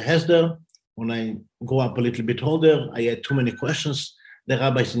to the Hesder. When I grew up a little bit older, I had too many questions. The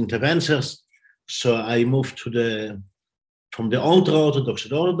rabbis didn't have answers. So I moved from the ultra-Orthodox to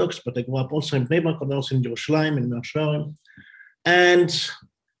the Orthodox, but I grew up also in Bnei Brak and also in Jerusalem, in Mersharim. And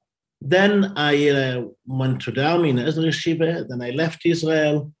then I went to the army in Ezra Yeshiva. Then I left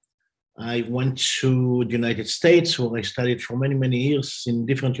Israel. I went to the United States, where I studied for many, many years in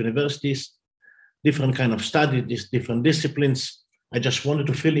different universities, different kind of studies, different disciplines. I just wanted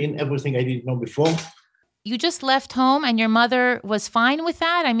to fill in everything I didn't know before. You just left home and your mother was fine with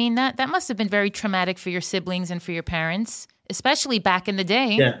that? I mean, that must have been very traumatic for your siblings and for your parents, especially back in the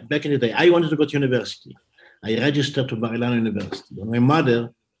day. Yeah, back in the day. I wanted to go to university. I registered to Bar Ilan University. When my mother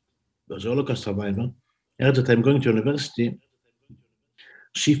was a Holocaust survivor, heard that I'm going to university,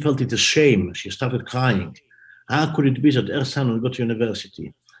 she felt it a shame. She started crying. How could it be that her son will go to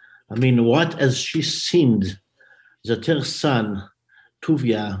university? I mean, what has she sinned that her son,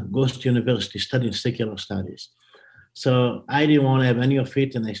 Tuvia, goes to university studying secular studies? So I didn't want to have any of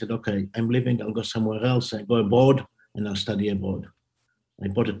it. And I said, okay, I'm leaving. I'll go somewhere else. I go abroad and I'll study abroad. I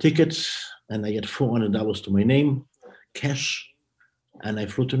bought a ticket and I had $400 to my name, cash, and I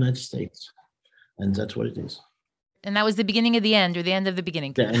flew to the United States. And that's what it is. And that was the beginning of the end, or the end of the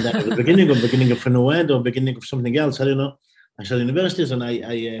beginning. Yeah, and that was the beginning of a new end, or beginning of something else. I don't know. I studied universities, and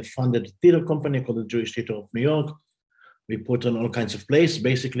I funded a theater company called the Jewish Theater of New York. We put on all kinds of plays,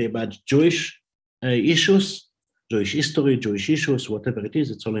 basically about Jewish issues, Jewish history, Jewish issues, whatever it is.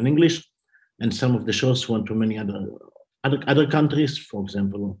 It's all in English. And some of the shows went to many other countries, for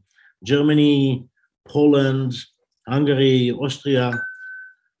example, Germany, Poland, Hungary, Austria.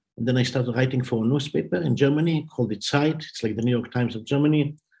 And then I started writing for a newspaper in Germany called Die Zeit. It's like the New York Times of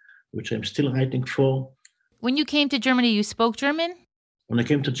Germany. which I'm still writing for. When you came to Germany, you spoke German? When I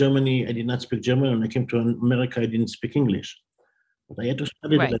came to Germany, I did not speak German. When I came to America, I didn't speak English. But I had to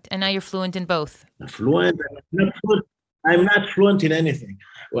study Right. And now you're fluent in both. Fluent. I'm not fluent in anything.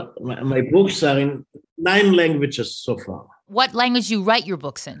 Well, my books are in 9 languages so far. What language do you write your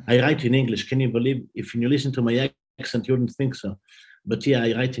books in? I write in English. Can you believe? If you listen to my accent, you wouldn't think so. But yeah,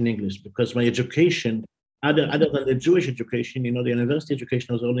 I write in English because my education, other than the Jewish education, the university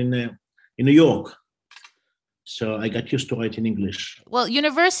education was all in New York. So I got used to writing English. Well,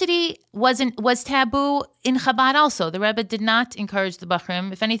 university was taboo in Chabad also. The Rebbe did not encourage the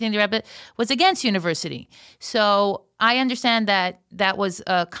Bachrim. If anything, the Rebbe was against university. So I understand that was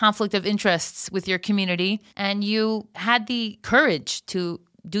a conflict of interests with your community, and you had the courage to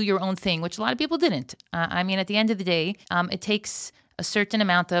do your own thing, which a lot of people didn't. At the end of the day, it takes a certain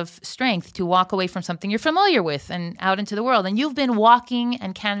amount of strength to walk away from something you're familiar with and out into the world. And you've been walking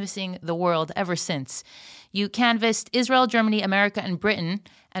and canvassing the world ever since. You canvassed Israel, Germany, America, and Britain,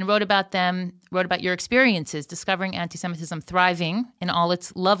 and wrote about your experiences, discovering anti-Semitism thriving in all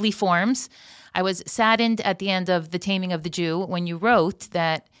its lovely forms. I was saddened at the end of The Taming of the Jew when you wrote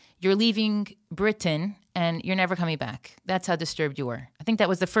that you're leaving Britain and you're never coming back. That's how disturbed you were. I think that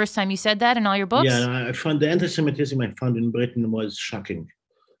was the first time you said that in all your books. Yeah, I found the anti-Semitism I found in Britain was shocking.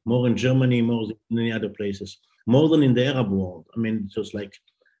 More in Germany, more than in any other places. More than in the Arab world. It was like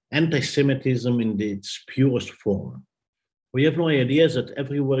anti-Semitism in its purest form. We have no idea that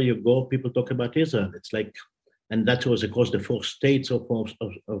everywhere you go, people talk about Israel. It's like, and that was across the 4 states of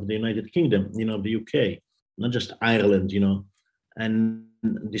the United Kingdom, the UK, not just Ireland, And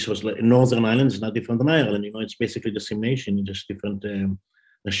this was like Northern Ireland is not different than Ireland, it's basically the same nation, just different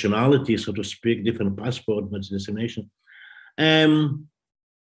nationality, so to speak, different passport, but it's the same nation.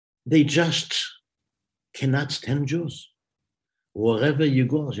 They just cannot stand Jews. Wherever you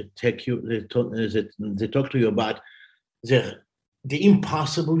go, they talk to you about the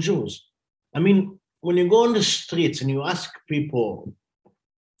impossible Jews. When you go on the streets and you ask people,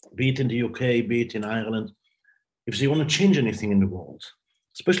 be it in the UK, be it in Ireland, if they want to change anything in the world,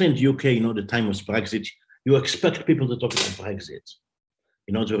 especially in the UK, the time of Brexit, you expect people to talk about Brexit.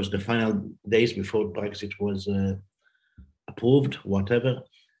 There was the final days before Brexit was approved, whatever.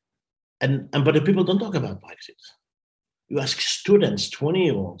 But the people don't talk about Brexit. You ask students,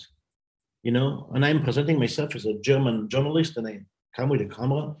 20-year-olds, and I'm presenting myself as a German journalist, and I come with a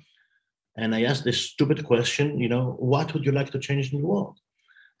camera, and I ask this stupid question, what would you like to change in the world?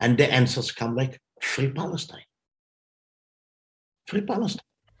 And the answers come like, free Palestine. Free Palestine.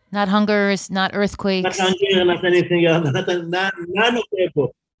 Not hungers, not earthquakes. Not hunger, not anything else. None of the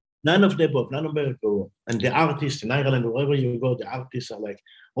above. None of the above. And the artists in Ireland, wherever you go, the artists are like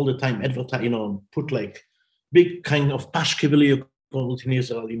all the time advertise, put like big kind of pashkevili, you call it in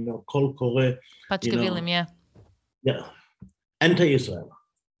Israel, kol kore. Pashkevilim, yeah. Yeah. Anti-Israel,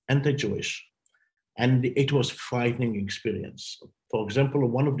 anti-Jewish. And it was a frightening experience. For example,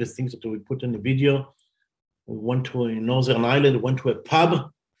 one of the things that we put in the video, we went to Northern Ireland, went to a pub,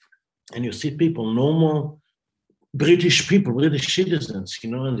 and you see people, normal British people, British citizens,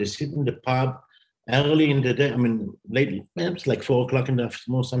 and they sit in the pub early in the day. Lately, it's like 4:00 in the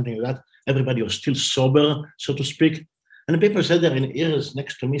afternoon, something like that. Everybody was still sober, so to speak. And the people said there in ears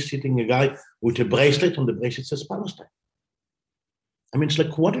next to me, sitting a guy with a bracelet. On the bracelet says Palestine. It's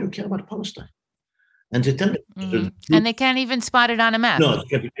like, what do you care about Palestine? And they tell me. And they can't even spot it on a map. No,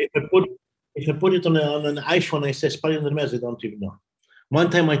 if I put it on an iPhone, I say spot it on the map, they don't even know. One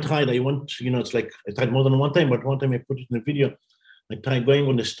time I tried, it's like, I tried more than one time, but one time I put it in a video. I tried going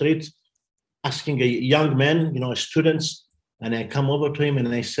on the street, asking a young man, a student, and I come over to him and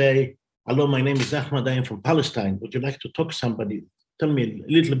I say, hello, my name is Ahmad, I am from Palestine. Would you like to talk to somebody? Tell me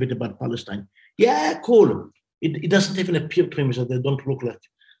a little bit about Palestine. Yeah, cool. It doesn't even appear to him that they don't look like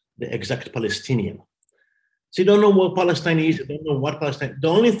the exact Palestinian. So they don't know where Palestine is, they don't know what Palestine. The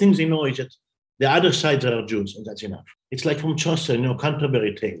only things they know is that the other sides are Jews, and that's enough. It's like from Chaucer,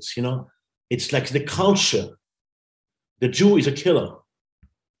 Canterbury Tales, It's like the culture. The Jew is a killer.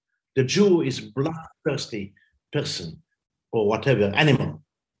 The Jew is bloodthirsty person or whatever, animal.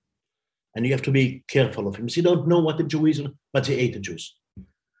 And you have to be careful of him. So you don't know what the Jew is, but they ate the Jews.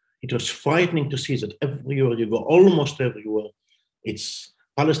 It was frightening to see that everywhere you go, almost everywhere, it's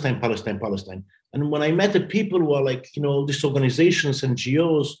Palestine, Palestine, Palestine. And when I met the people who are like, these organizations,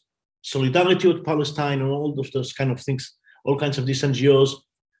 NGOs, Solidarity with Palestine, and all of those kind of things, all kinds of these NGOs,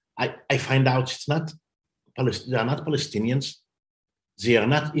 I find out they are not Palestinians. They are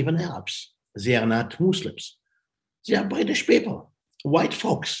not even Arabs. They are not Muslims. They are British people, white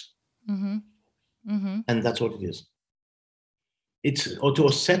folks. Mm-hmm. Mm-hmm. And that's what it is. It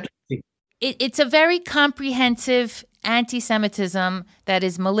was set It's a very comprehensive anti-Semitism that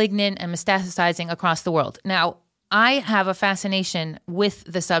is malignant and metastasizing across the world. Now, I have a fascination with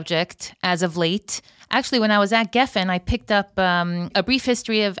the subject as of late. Actually, when I was at Geffen, I picked up A Brief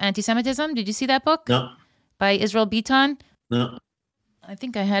History of Anti-Semitism. Did you see that book? No. By Israel Beaton? No. I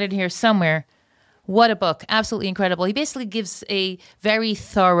think I had it here somewhere. What a book. Absolutely incredible. He basically gives a very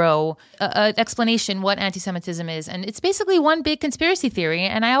thorough explanation what anti-Semitism is. And it's basically one big conspiracy theory.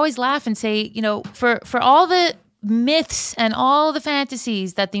 And I always laugh and say, for all the myths and all the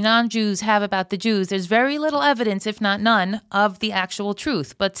fantasies that the non-Jews have about the Jews, there's very little evidence, if not none, of the actual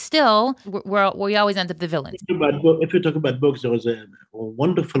truth. But still, we always end up the villain. If you talk about books, there was a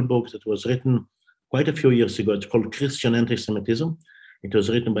wonderful book that was written quite a few years ago. It's called Christian Anti-Semitism. It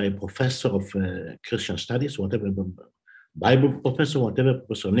was written by a professor of Christian studies, whatever, Bible professor, whatever,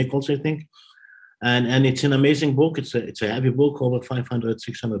 Professor Nichols, I think. And it's an amazing book. It's a heavy book, over 500,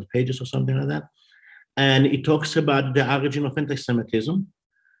 600 pages or something like that. And it talks about the origin of anti-Semitism.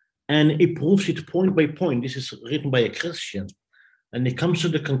 And it proves it point by point. This is written by a Christian. And it comes to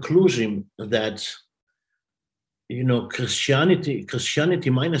the conclusion that, Christianity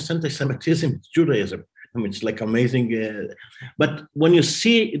minus anti-Semitism is Judaism. I mean, it's like amazing. But when you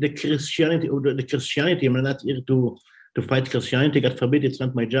see the Christianity, I'm not here to fight Christianity. God forbid, it's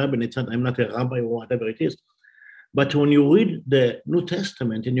not my job, and I'm not a rabbi or whatever it is. But when you read the New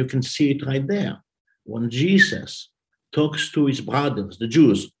Testament, and you can see it right there, when Jesus talks to his brothers, the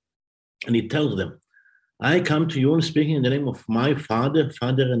Jews, and he tells them, I come to you and speaking in the name of my Father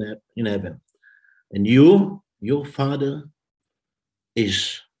in heaven. And your father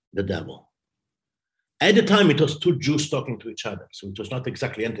is the devil. At the time, it was two Jews talking to each other, so it was not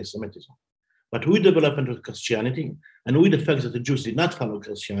exactly anti-Semitism. But we developed into Christianity, and with the fact that the Jews did not follow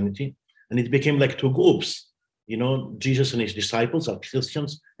Christianity, and it became like two groups. Jesus and his disciples are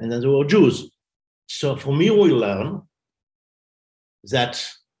Christians, and then there were Jews. So for me, we learn that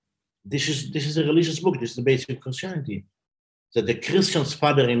this is a religious book. This is the basic of Christianity. That the Christian's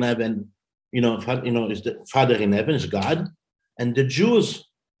father in heaven, is the Father in heaven is God, and the Jews'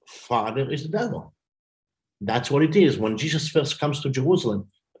 father is the devil. That's what it is. When Jesus first comes to Jerusalem,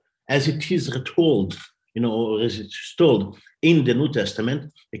 as it is retold, or as it's told in the New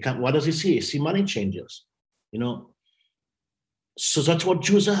Testament, what does he see? He sees money changers, So that's what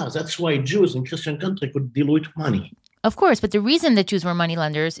Jews are. That's why Jews in Christian country could deal with money. Of course, but the reason that Jews were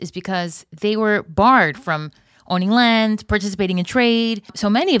moneylenders is because they were barred from owning land, participating in trade. So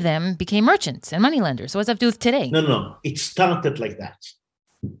many of them became merchants and moneylenders. So what's that have to do with today? No. It started like that.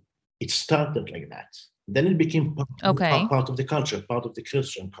 Then it became part of the culture, part of the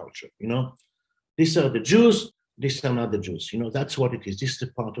Christian culture, These are the Jews, these are not the Jews, that's what it is. This is a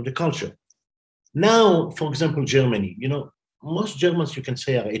part of the culture. Now, for example, Germany, most Germans you can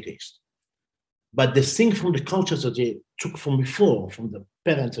say are atheists. But the thing from the cultures that they took from before, from the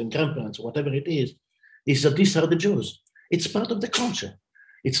parents and grandparents, or whatever it is that these are the Jews. It's part of the culture.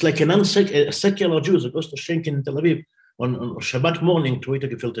 It's like a secular Jew that goes to Schenken in Tel Aviv on Shabbat morning to eat a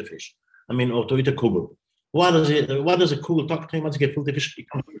gefilte fish. Or to eat a kugel. What does a kugel talk to him? What's a gefilte fish?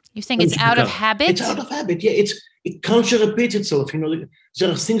 You're saying it's out of habit? It's out of habit, yeah. Culture repeats itself. There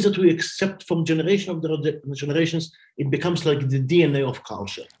are things that we accept from generation of the generations. It becomes like the DNA of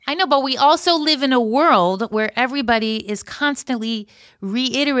culture. I know, but we also live in a world where everybody is constantly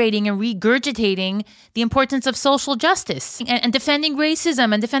reiterating and regurgitating the importance of social justice and defending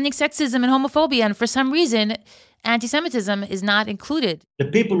racism and defending sexism and homophobia. And for some reason, anti-Semitism is not included. The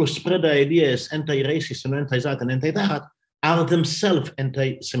people who spread the ideas anti-racist and anti-that and anti-that are themselves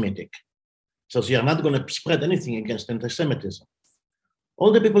anti-Semitic. So they are not going to spread anything against anti-Semitism.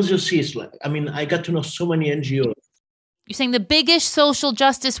 All the people you see is I got to know so many NGOs. You're saying the biggest social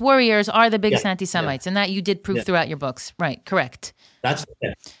justice warriors are the biggest anti-Semites, and that you did prove throughout your books. Right, correct. That's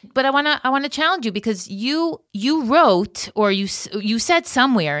it. But I want to challenge you because you wrote or you said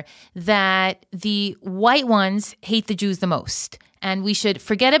somewhere that the white ones hate the Jews the most. And we should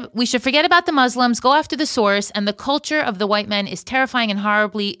forget about the Muslims, go after the source, and the culture of the white men is terrifying and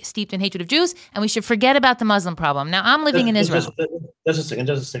horribly steeped in hatred of Jews, and we should forget about the Muslim problem. Now, I'm living in Israel. Just a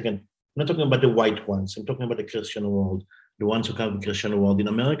second. I'm not talking about the white ones. I'm talking about the Christian world, the ones who come from the Christian world. In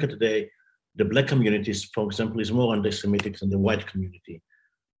America today, the black community, for example, is more anti-Semitic than the white community.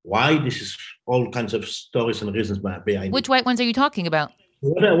 Why? This is all kinds of stories and reasons behind it. Which white ones are you talking about?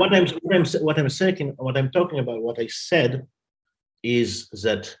 What I'm talking about, what I said, is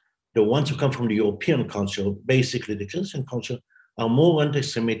that the ones who come from the European culture, basically the Christian culture, are more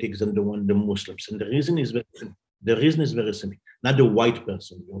anti-Semitic than the Muslims. And the reason is very simple. Not the white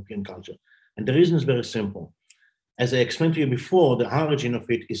person, European culture. And the reason is very simple. as I explained to you before, the origin of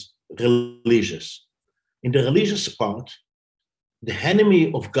it is religious. In the religious part, the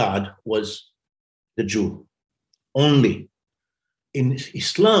enemy of God was the Jew only. In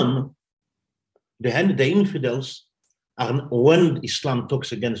Islam, the infidels are, when Islam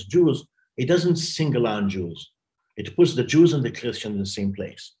talks against Jews, it doesn't single out Jews. It puts the Jews and the Christians in the same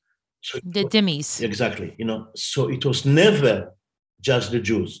place. So the dhimmis. Exactly. So it was never just the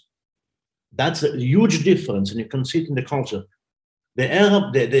Jews. That's a huge difference, and you can see it in the culture.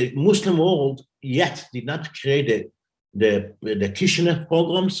 The Muslim world yet did not create the Kishinev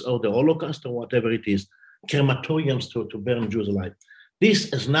pogroms or the Holocaust or whatever it is, crematoriums to burn Jews alive. This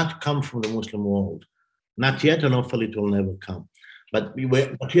has not come from the Muslim world. Not yet, and hopefully it will never come. But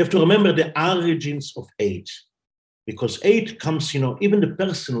you have to remember the origins of hate, because hate comes, even the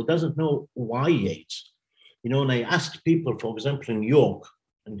person who doesn't know why he hates. And I asked people, for example, in York,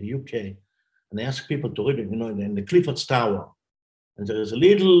 in the UK, and I asked people to read it, in the Clifford's Tower, and there is a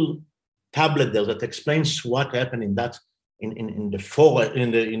little tablet there that explains what happened in the forest,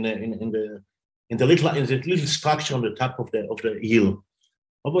 in the little structure on the top of the hill.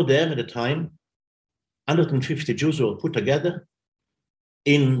 Over there at the time, 150 Jews were put together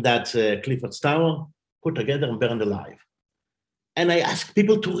in that Clifford's Tower, put together and burned alive. And I asked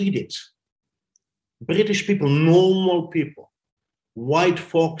people to read it. British people, normal people, white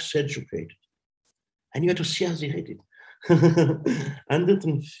folks, educated. And you had to see how they read it.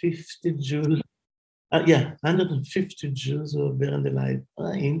 150 Jews. 150 Jews were burned alive.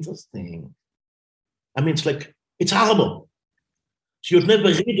 Interesting. I mean, it's horrible. So you'd never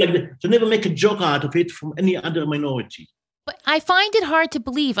read like that. You never make a joke out of it from any other minority. But I find it hard to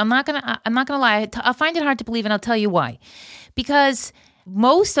believe. I'm not gonna lie. I find it hard to believe, and I'll tell you why. Because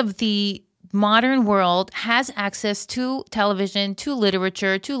most of the modern world has access to television, to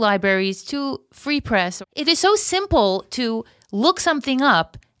literature, to libraries, to free press. It is so simple to look something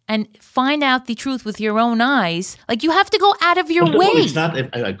up and find out the truth with your own eyes. Like, you have to go out of your way. It's not,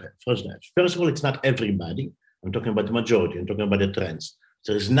 first of all, it's not everybody. I'm talking about the majority. I'm talking about the trends.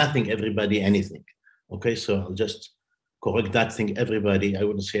 There is nothing, everybody, anything. Okay, so I'll just correct that thing, everybody. I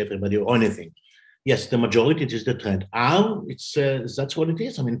wouldn't say everybody or anything. Yes, the majority is the trend. How? That's what it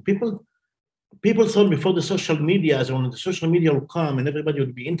is. I mean, people thought before the social media, as when the social media will come and everybody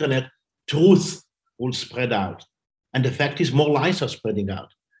would be internet, truth will spread out. And the fact is, more lies are spreading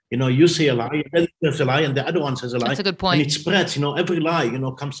out. You say a lie, then there's a lie, and the other one says a lie. That's a good point. And it spreads, every lie,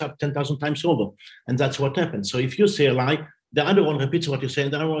 comes up 10,000 times over. And that's what happens. So if you say a lie, the other one repeats what you say,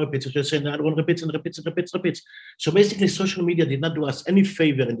 and the other one repeats what you say, and the other one repeats and repeats and repeats and repeats. So basically, social media did not do us any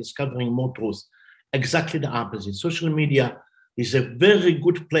favor in discovering more truth. Exactly the opposite. Social media is a very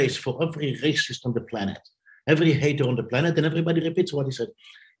good place for every racist on the planet, every hater on the planet, and everybody repeats what he said.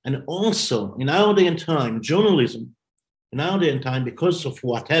 And also, in our day and time, journalism, because of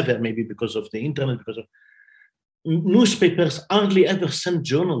whatever, maybe because of the internet, because of newspapers hardly ever send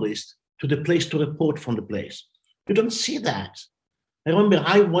journalists to the place to report from the place. You don't see that. I remember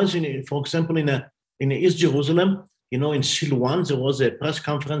I was for example, in East Jerusalem, in Silwan, there was a press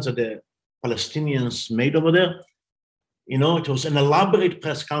conference that the Palestinians made over there. It was an elaborate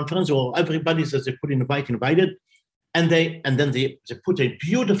press conference where everybody says they put invited, and then they put a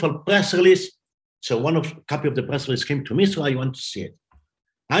beautiful press release. So copy of the press release came to me, so I went to see it.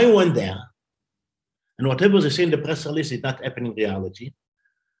 I went there, and whatever they say in the press release did not happen in reality.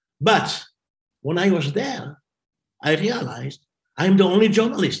 But when I was there, I realized I'm the only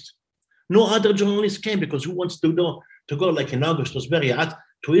journalist. No other journalist came, because who wants to go like in August, it was very hot,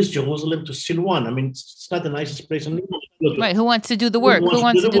 to East Jerusalem to Silwan? I mean, it's not the nicest place in the world. Right, who wants to do the work? Who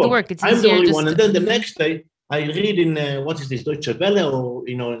wants to do the work? It's I'm easier the only just one. And then the next day, I read in, what is this, Deutsche Welle or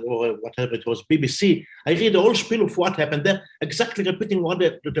whatever it was, BBC. I read the whole spiel of what happened there, exactly repeating what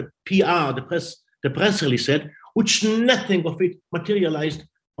the PR, the press release said, which nothing of it materialized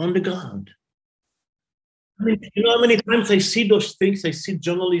on the ground. I mean, how many times I see those things? I see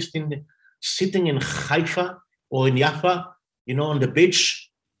journalists sitting in Haifa or in Jaffa, on the beach,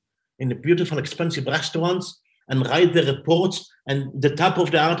 in the beautiful, expensive restaurants, and write the reports, and the top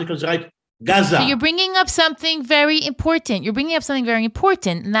of the articles write Gaza. So you're bringing up something very important. And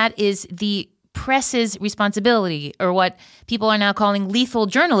that is the press's responsibility, or what people are now calling lethal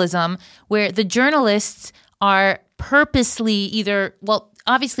journalism, where the journalists are purposely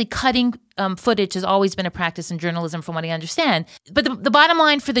obviously cutting footage has always been a practice in journalism, from what I understand. But the bottom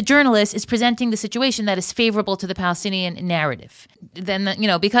line for the journalist is presenting the situation that is favorable to the Palestinian narrative. Then,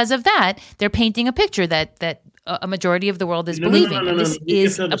 because of that, they're painting a picture that a majority of the world is believing. And this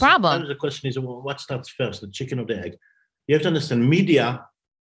is a problem. The question is, what starts first, the chicken or the egg? You have to understand, media,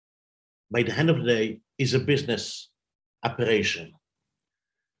 by the end of the day, is a business operation.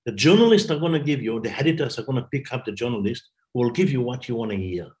 The journalists are going to give you, the editors are going to pick up the journalist who will give you what you want to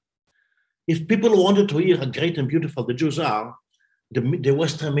hear. If people wanted to hear how great and beautiful the Jews are, the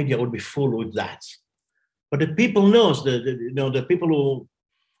Western media would be full with that. But the people knows, the people who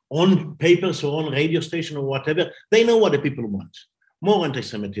own papers or own radio station or whatever, they know what the people want. More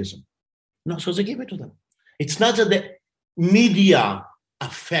anti-Semitism. No, so they give it to them. It's not that the media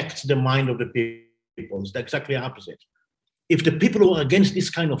affects the mind of the people. It's exactly the opposite. If the people who are against this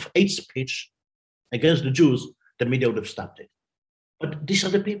kind of hate speech against the Jews, the media would have stopped it. But these are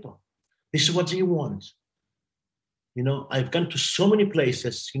the people. This is what they want. I've gone to so many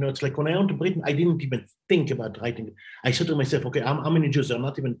places. It's like when I went to Britain, I didn't even think about writing. I said to myself, okay, how many Jews? There are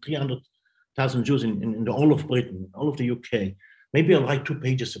not even 300,000 Jews in the whole of Britain, all of the UK. Maybe I'll write 2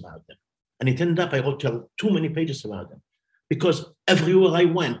 pages about them. And it ended up I wrote too many pages about them. Because everywhere I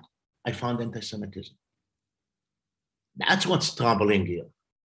went, I found anti-Semitism. That's what's troubling here.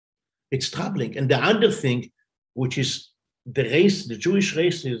 It's troubling. And the other thing, which is the Jewish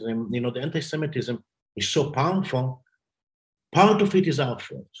racism, the anti-Semitism is so powerful. Part of it is our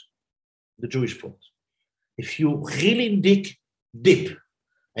fault, the Jewish fault. If you really dig deep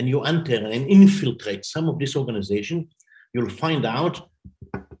and you enter and infiltrate some of this organization, you'll find out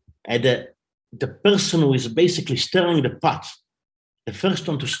that the person who is basically stirring the pot, the first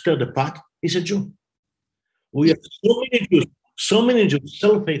one to stir the pot, is a Jew. We have so many Jews,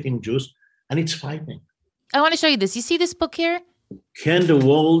 self-hating Jews, and it's frightening. I want to show you this. You see this book here? Can the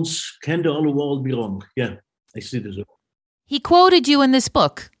whole world be wrong? Yeah, I see this. He quoted you in this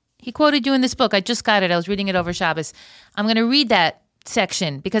book. I just got it. I was reading it over Shabbos. I'm going to read that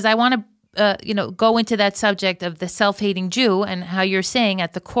section because I want to, go into that subject of the self-hating Jew and how you're saying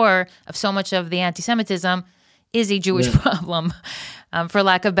at the core of so much of the anti-Semitism is a Jewish problem, for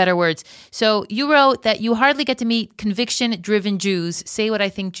lack of better words. So you wrote that you hardly get to meet conviction-driven Jews, say what I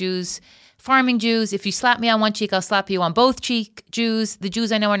think Jews, farming Jews. If you slap me on one cheek, I'll slap you on both cheek Jews. The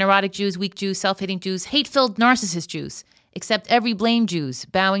Jews I know are neurotic Jews, weak Jews, self-hating Jews, hate-filled narcissist Jews, accept every blame Jews,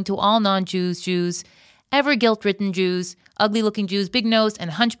 bowing to all non-Jews, Jews, ever guilt-ridden Jews, ugly-looking Jews, big-nosed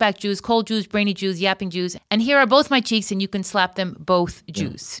and hunchback Jews, cold Jews, brainy Jews, yapping Jews. And here are both my cheeks, and you can slap them both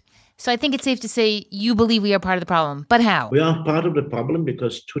Jews. So I think it's safe to say you believe we are part of the problem. But how? We are part of the problem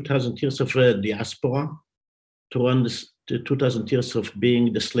because 2,000 years of diaspora to run this 2,000 years of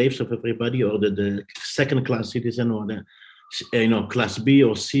being the slaves of everybody, or the second-class citizen, or the class B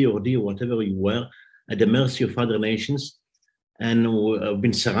or C or D or whatever you were, at the mercy of other nations, and have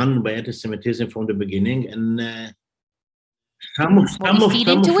been surrounded by anti-Semitism from the beginning, and some of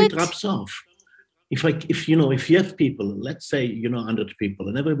it drops off. If you have people, let's say 100 people,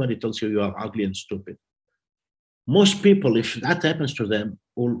 and everybody tells you are ugly and stupid, most people, if that happens to them,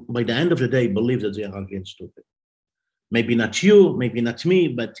 will by the end of the day believe that they are ugly and stupid. Maybe not you, maybe not me,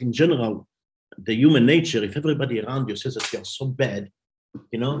 but in general, the human nature, if everybody around you says that you are so bad,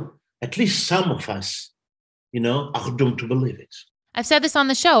 at least some of us, are doomed to believe it. I've said this on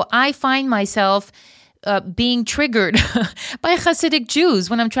the show. I find myself being triggered by Hasidic Jews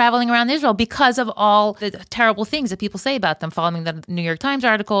when I'm traveling around Israel because of all the terrible things that people say about them, following the New York Times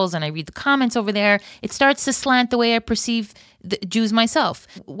articles, and I read the comments over there. It starts to slant the way I perceive the Jews myself.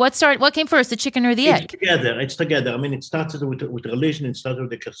 What came first, the chicken or the egg? It's together. I mean, it started with religion. It started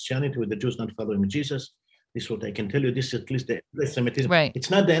with the Christianity, with the Jews not following Jesus. This is what I can tell you. This is at least the anti-Semitism. Right. It's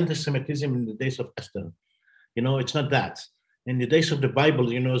not the anti-Semitism in the days of Esther. It's not that. In the days of the Bible,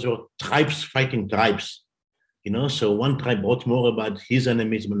 there were tribes fighting tribes. So one tribe wrote more about his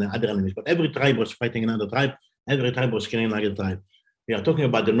enemies than the other enemies. But every tribe was fighting another tribe. Every tribe was killing another tribe. We are talking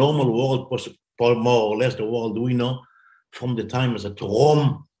about the normal world, more or less the world we know, from the time that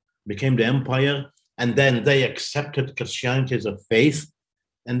Rome became the empire, and then they accepted Christianity as a faith.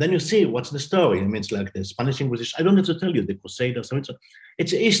 And then you see what's the story. I mean, it's like the Spanish Inquisition. I don't have to tell you, the Crusaders.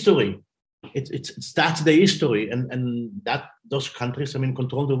 It's a history. That's the history, and that those countries,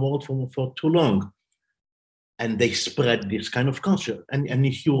 control the world for too long, and they spread this kind of culture. And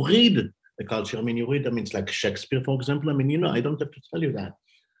if you read the culture, it's like Shakespeare, for example. I don't have to tell you that.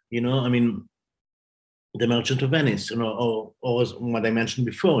 The Merchant of Venice, or what I mentioned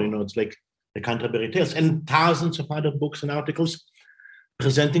before. It's like the Canterbury Tales, and thousands of other books and articles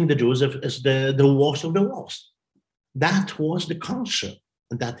presenting the Jews as the worst of the worst. That was the culture.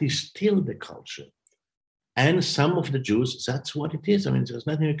 And that is still the culture. And some of the Jews, that's what it is. There's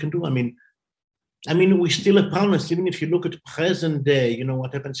nothing you can do. We still have problems. Even if you look at present day,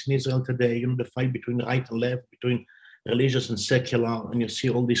 what happens in Israel today, the fight between right and left, between religious and secular, and you see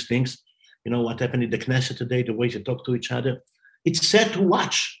all these things, what happened in the Knesset today, the way they talk to each other. It's sad to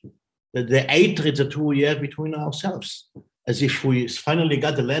watch. the hatred that we have between ourselves, as if we finally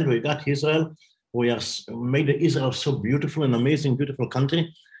got the land, we got Israel, we are made Israel so beautiful and amazing, beautiful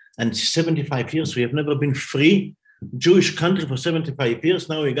country, and 75 years, we have never been free, Jewish country for 75 years,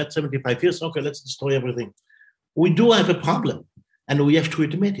 now we got 75 years, okay, let's destroy everything. We do have a problem, and we have to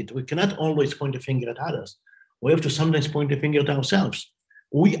admit it. We cannot always point a finger at others. We have to sometimes point a finger at ourselves.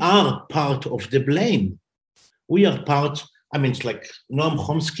 We are part of the blame. We are part, I mean, it's like Noam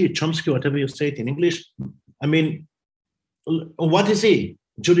Chomsky, whatever you say it in English. I mean, what is he?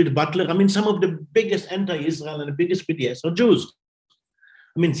 Judith Butler? I mean, some of the biggest anti-Israel and the biggest BDS are Jews.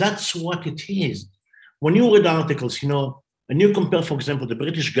 I mean, that's what it is. When you read articles, and you compare, for example, the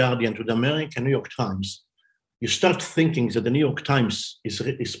British Guardian to the American New York Times, you start thinking that the New York Times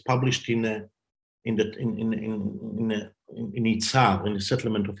is published in Yitzhar, in the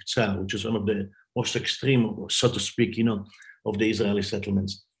settlement of Yitzhar, which is one of the most extreme, so to speak, of the Israeli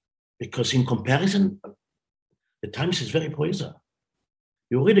settlements. Because in comparison, the Times is very pro-Israel.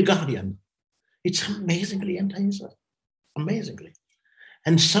 You read the Guardian, it's amazingly anti-Israel, amazingly.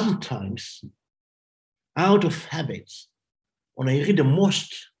 And sometimes, out of habit, when I read the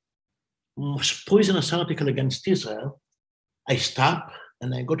most poisonous article against Israel, I stop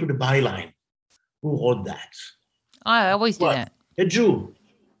and I go to the byline. Who wrote that? I always do that. A Jew.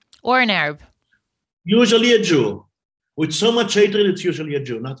 Or an Arab. Usually a Jew. With so much hatred, it's usually a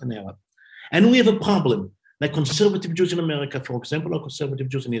Jew, not an Arab. And we have a problem. Like conservative Jews in America, for example, or conservative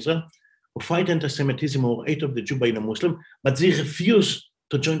Jews in Israel, who fight anti-Semitism or hate of the Jew by the Muslim, but they refuse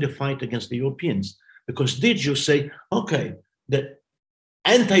to join the fight against the Europeans. Because the Jews say, okay, the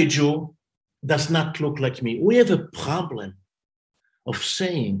anti-Jew does not look like me. We have a problem of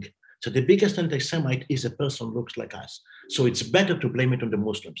saying that the biggest anti-Semite is a person who looks like us. So it's better to blame it on the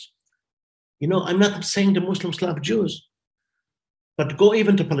Muslims. I'm not saying the Muslims love Jews, but go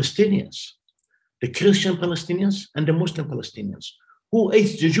even to Palestinians, the Christian Palestinians and the Muslim Palestinians. Who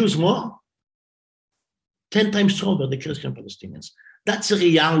hates the Jews more? 10 times over the Christian Palestinians. That's a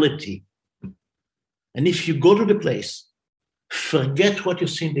reality. And if you go to the place, forget what you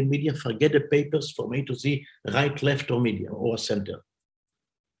see in the media, forget the papers from A to Z, right, left, or media, or center.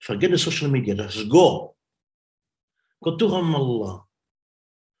 Forget the social media, just go. Go to Ramallah,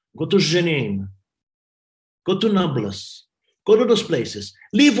 go to Jenin, go to Nablus, go to those places,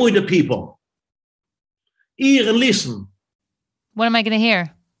 live with the people, hear and listen. What am I going to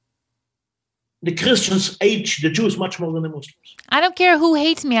hear? The Christians hate the Jews much more than the Muslims. I don't care who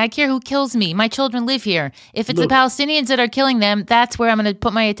hates me. I care who kills me. My children live here. If it's the Palestinians that are killing them, that's where I'm going to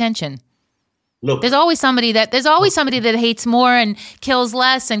put my attention. Look, there's always somebody that hates more and kills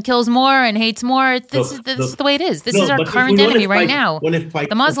less and kills more and hates more. This is the way it is. This is our current enemy right now.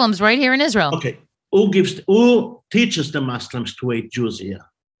 The Muslims right here in Israel. Okay, who teaches the Muslims to hate Jews here?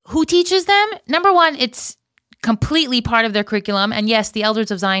 Who teaches them? Number one, it's completely part of their curriculum. And yes, the Elders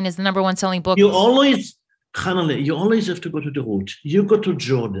of Zion is the number one selling book. You always have to go to the root. You go to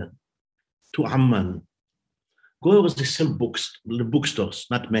Jordan, to Amman. Go where they sell books, the bookstores,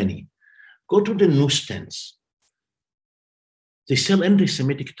 not many. Go to the newsstands. They sell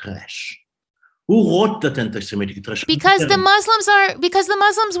anti-Semitic trash. Who wrote that anti-Semitic trash? Because the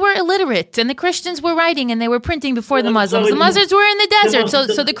Muslims were illiterate and the Christians were writing and they were printing before the Muslims. The Muslims were in the desert,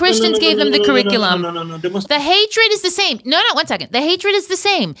 so the Christians gave them the curriculum. No. The hatred is the same. No, 1 second. The hatred is the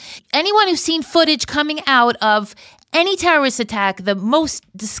same. Anyone who's seen footage coming out of any terrorist attack, the most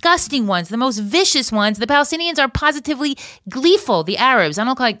disgusting ones, the most vicious ones, the Palestinians are positively gleeful. The Arabs, I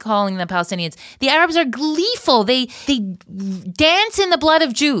don't like calling them Palestinians. The Arabs are gleeful. They dance in the blood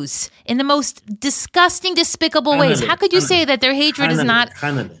of Jews in the most disgusting, despicable ways. How could you say that their hatred is not?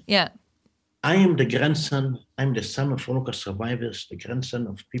 Yeah. I am the grandson. I'm the son of Holocaust survivors, the grandson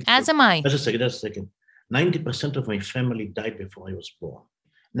of people. As am I. Just a second. 90% of my family died before I was born.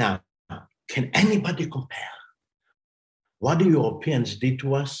 Now, can anybody compare what the Europeans did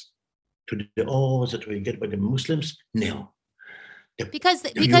to us, to the odds that we get by the Muslims? No. Because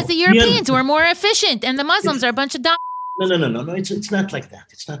the Europeans were more efficient and the Muslims are a bunch of dumb. No. It's not like that.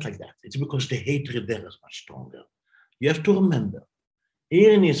 It's not like that. It's because the hatred there is much stronger. You have to remember,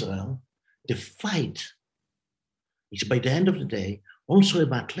 here in Israel, the fight is, by the end of the day, also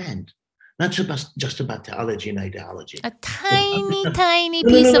about land. Not just about theology and ideology. A tiny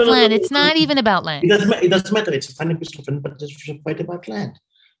piece of land. It's not even about land. It doesn't matter. It's a tiny piece of land, but it's a fight about land.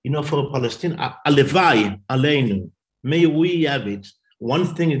 For Palestine, Alevai, Aleinu, may we have it.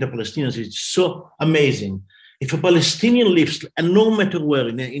 One thing in the Palestinians is so amazing. If a Palestinian lives, and no matter where,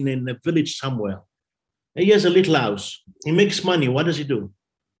 in a village somewhere, he has a little house. He makes money. What does he do?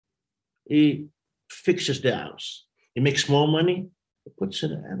 He fixes the house. He makes more money. puts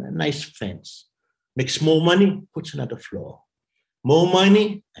in a nice fence. Makes more money, puts another floor. More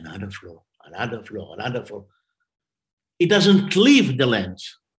money, another floor, another floor, another floor. It doesn't leave the land.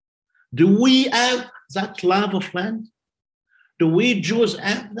 Do we have that love of land? Do we Jews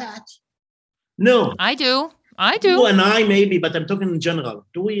have that? No. I do. You and I maybe, but I'm talking in general.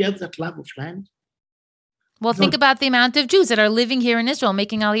 Do we have that love of land? Well, think about the amount of Jews that are living here in Israel,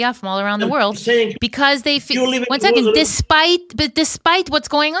 making Aliyah from all around the world, because they feel. One second, despite what's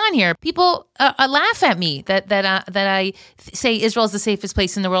going on here, people laugh at me that I say Israel is the safest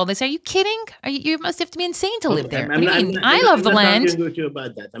place in the world. They say, "Are you kidding? You must have to be insane to live there." I love the land. I'm not arguing with you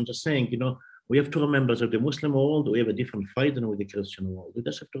about that. I'm just saying, we have to remember that the Muslim world, we have a different fight than with the Christian world. We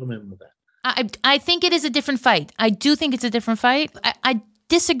just have to remember that. I think it is a different fight. I do think it's a different fight. I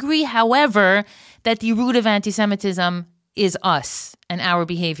disagree, however, that the root of anti-Semitism is us and our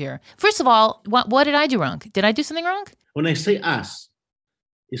behavior. First of all, what did I do wrong? Did I do something wrong? When I say us,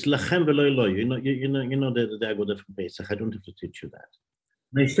 it's lachem v'lo Eloi. You know the Agoda from Pesach. I don't have to teach you that.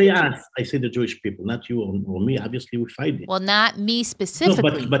 When I say us, I say the Jewish people, not you or me. Obviously, we fight it. Well, not me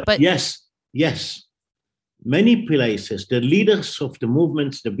specifically. No, but yes. Many places, the leaders of the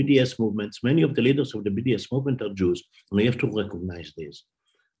movements, the BDS movements, many of the leaders of the BDS movement are Jews, and we have to recognize this.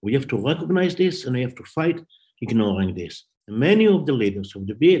 We have to recognize this, and we have to fight ignoring this. And many of the leaders of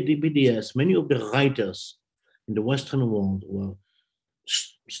the BDS, many of the writers in the Western world were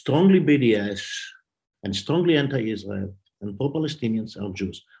strongly BDS and strongly anti-Israel, and pro-Palestinians are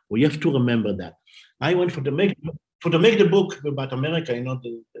Jews. We have to remember that. I went for the make the book about America.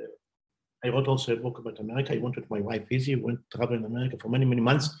 I wrote also a book about America. I went with my wife, Izzy. We went to travel in America for many, many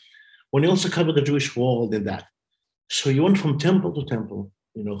months. When I also covered the Jewish world in that. So you went from temple to temple.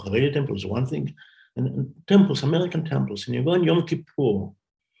 Haredi temple is one thing. And temples, American temples. And you go on Yom Kippur,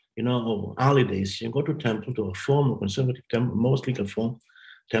 or holidays. You go to temple, to Reform or conservative temple, mostly Reform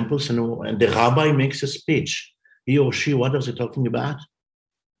temples. And the rabbi makes a speech. He or she, what is he talking about?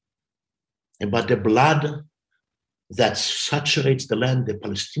 About the blood that saturates the land, the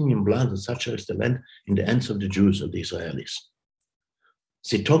Palestinian blood that saturates the land in the hands of the Jews, of the Israelis.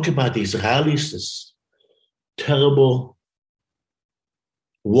 They talk about the Israelis as terrible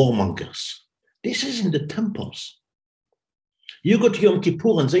warmongers. This is in the temples. You go to Yom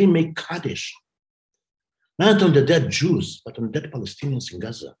Kippur and they make Kaddish, not on the dead Jews, but on dead Palestinians in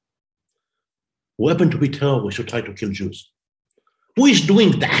Gaza, who happen to be terrorists who try to kill Jews. Who is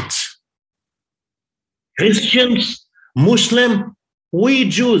doing that? Christians, Muslim, we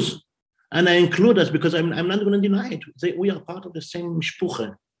Jews, and I include us because I'm not going to deny it. We are part of the same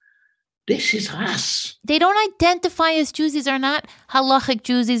mishpucha. This is us. They don't identify as Jews. These are not halachic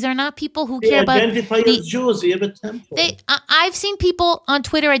Jews. These are not people who care about... They identify as Jews. They have a temple. I've seen people on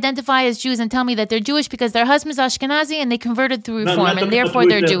Twitter identify as Jews and tell me that they're Jewish because their husband's Ashkenazi and they converted through Reform, and therefore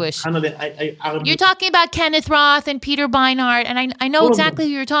they're Jewish. You're talking about Kenneth Roth and Peter Beinart, and I know exactly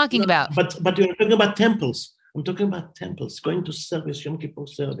who you're talking about. But you're talking about temples. I'm talking about temples, going to service, Yom Kippur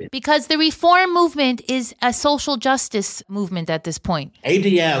service. Because the Reform movement is a social justice movement at this point.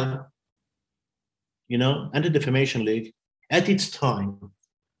 ADL, Anti-Defamation League, at its time,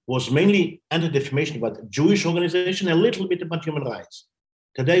 was mainly anti-defamation about Jewish organization, a little bit about human rights.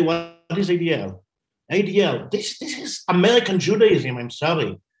 Today, what is ADL? ADL, this is American Judaism, I'm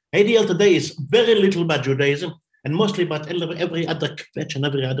sorry. ADL today is very little about Judaism and mostly about every other kvetch and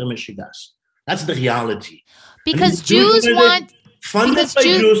every other meshigas. That's the reality. Because Jews want... Funded by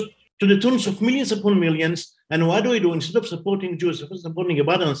Jews to the tunes of millions upon millions. And what do we do? Instead of supporting Jews, instead of supporting your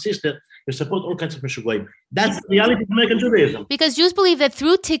brother and sister, we support all kinds of Meshugoyim. That's the reality of American Judaism. Because Jews believe that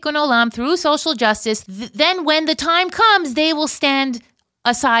through Tikkun Olam, through social justice, then when the time comes, they will stand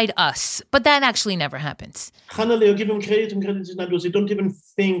aside us. But that actually never happens. Hanale, you give them credit and credit is not yours. They don't even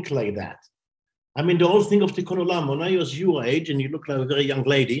think like that. I mean, the whole thing of Tikkun Olam, when I was your age and you look like a very young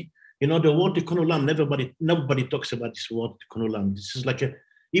lady, the word Tikkun Olam, nobody talks about this word Tikkun Olam. This is like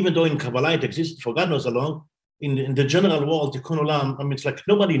even though in Kabbalah it existed for God knows how long, in the general world, Tikkun Olam, it's like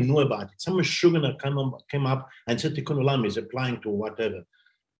nobody knew about it. Some Meshuggah came up and said Tikkun Olam is applying to whatever,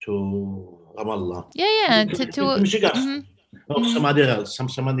 to Ramallah. Yeah. Or some other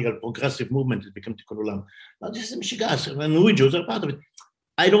progressive movement has become Tikkun Olam. Now, this is Mishigas, and we Jews are part of it.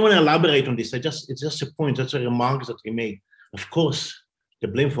 I don't want to elaborate on this. It's just a point. That's a remark that we made. Of course, the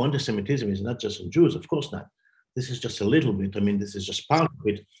blame for anti-Semitism is not just on Jews. Of course not. This is just a little bit. I mean, this is just part of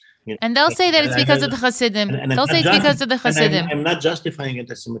it. And they'll say that it's because of the Hasidim. They'll say it's because of the Hasidim. I'm not justifying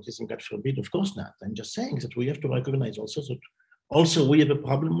anti-Semitism, God forbid. Of course not. I'm just saying that we have to recognize also that also we have a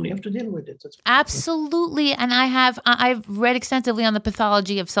problem and we have to deal with it. Absolutely. And I've read extensively on the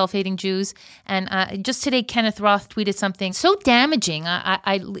pathology of self-hating Jews. And just today, Kenneth Roth tweeted something so damaging.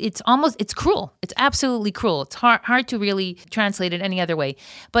 It's cruel. It's absolutely cruel. It's hard to really translate it any other way.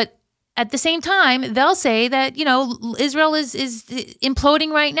 But at the same time, they'll say that, Israel is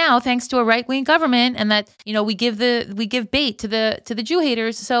imploding right now thanks to a right-wing government, and that, we give bait to the Jew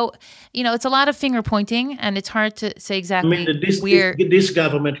haters. So, it's a lot of finger pointing, and it's hard to say exactly this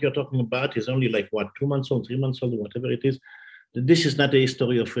government you're talking about is only 2 months old, 3 months old, whatever it is. This is not a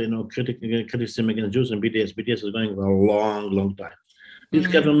history of criticism against Jews and BDS. BDS is going for a long, long time. This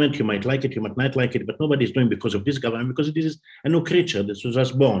government, you might like it, you might not like it, but nobody's doing because of this government, because this is a new creature that was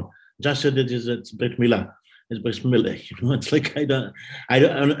just born. Just said it's Brit Milah. It's Brit Milah. It's like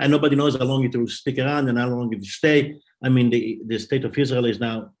and nobody knows how long it will stick around and how long it will stay. I mean, the state of Israel is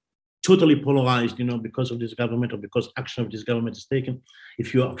now totally polarized, because of this government or because action of this government is taken.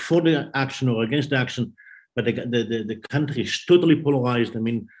 If you are for the action or against the action, but the country is totally polarized. I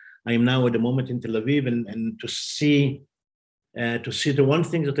mean, I am now at the moment in Tel Aviv, and to see the one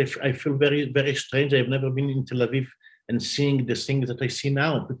thing that I feel very, very strange. I've never been in Tel Aviv. And seeing the things that I see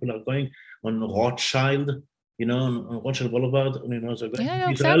now, people are going on Rothschild, on Rothschild Boulevard, they're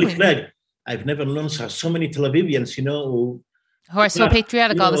going Israeli flag. I've never known so many Tel Avivians, who are so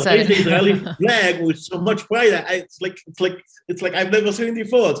patriotic all of a sudden. The Israeli flag with so much pride. It's like I've never seen it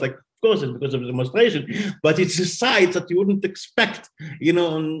before. It's like, of course, it's because of the demonstration, but it's a sight that you wouldn't expect,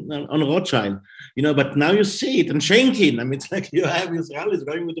 on Rothschild, but now you see it in Schenken. I mean, it's like you have Israelis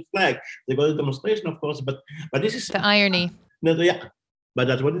going with the flag. They go to the demonstration, of course, but this is the irony. No, yeah, but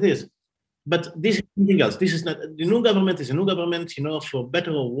that's what it is. But this is something else. This is not, the new government is a new government, for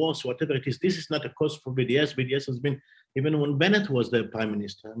better or worse, whatever it is. This is not a cause for BDS. BDS has been, even when Bennett was the prime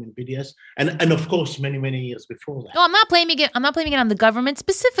minister, BDS, and of course, many, many years before that. No, I'm not blaming it on the government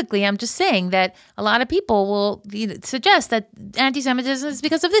specifically. I'm just saying that a lot of people will suggest that anti-Semitism is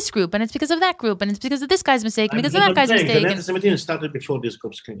because of this group, and it's because of that group, and it's because of this guy's mistake, and because of that guy's mistake. Anti-Semitism started before these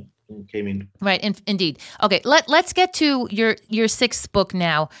groups came in. Right, indeed. Okay, let's get to your sixth book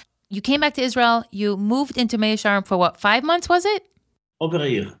now. You came back to Israel. You moved into Mea Shearim for what, 5 months, was it? Over a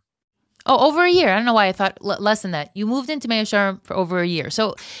year. Oh, over a year. I don't know why I thought less than that. You moved into Mea Shearim for over a year.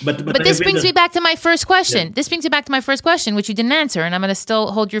 So, but this brings me back to my first question. Yeah. This brings me back to my first question, which you didn't answer, and I'm going to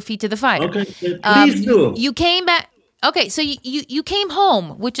still hold your feet to the fire. Okay, please do. You came back. Okay, so you came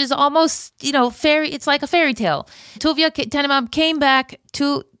home, which is almost, it's like a fairy tale. Tuvia Tenenbom came back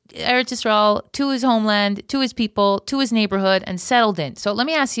to Eretz Yisrael, to his homeland, to his people, to his neighborhood, and settled in. So let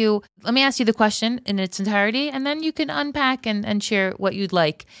me ask you the question in its entirety, and then you can unpack and share what you'd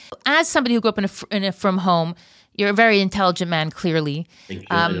like. As somebody who grew up in a from home, you're a very intelligent man, clearly. Thank you.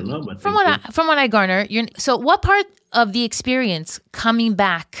 I don't know, but from what I garner, so what part of the experience coming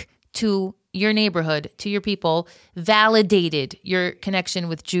back to your neighborhood, to your people, validated your connection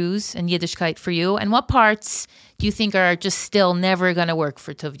with Jews and Yiddishkeit for you? And what parts do you think are just still never going to work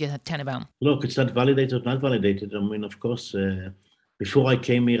for Tuvia Tenenbom? Look, it's not validated, not validated. I mean, of course, before I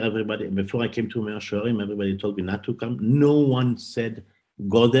came here, before I came to Mea Shearim, everybody told me not to come. No one said,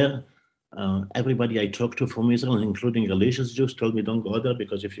 go there. Everybody I talked to from Israel, including religious Jews, told me don't go there,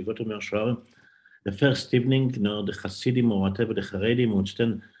 because if you go to Mea Shearim, the first evening, the Hasidim or whatever, the Haredim would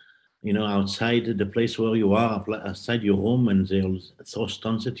stand, outside the place where you are, outside your home, and they'll throw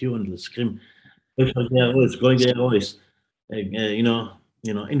stones at you and they'll scream, going there always,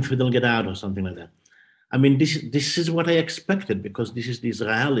 infidel, get out, or something like that. I mean, this is what I expected, because this is the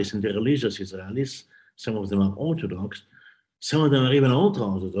Israelis and the religious Israelis. Some of them are Orthodox. Some of them are even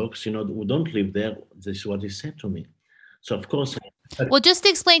ultra-Orthodox, who don't live there. This is what he said to me. So, of course... Well, just to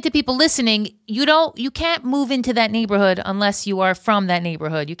explain to people listening, you can't move into that neighborhood unless you are from that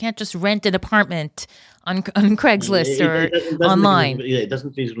neighborhood. You can't just rent an apartment on Craigslist or online. It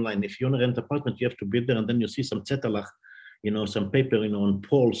doesn't mean online. If you want to rent an apartment, you have to be there, and then you see some zettelach, some paper, on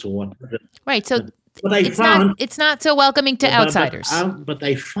poles or whatever. Right, so it's not so welcoming to outsiders. But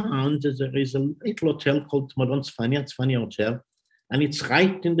I found that there is a little hotel called Modon Tzfania Hotel, and it's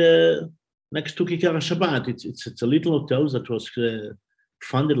right in the... next to Kikar Shabbat. It's a little hotel that was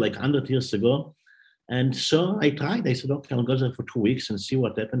funded like 100 years ago. And so I tried. I said, okay, I'll go there for 2 weeks and see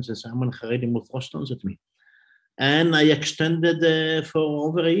what happens. And someone Haredim will throw stones at me. And I extended for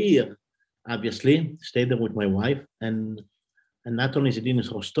over a year, obviously. Stayed there with my wife. And not only they didn't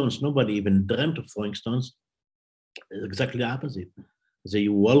throw stones, nobody even dreamt of throwing stones. Exactly the opposite. They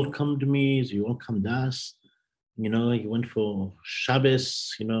welcomed me. They welcomed us. He went for Shabbos,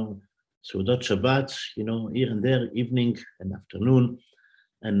 Sudat Shabbat, here and there, evening and afternoon.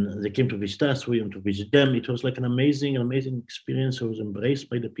 And they came to visit us. We went to visit them. It was like an amazing experience. I was embraced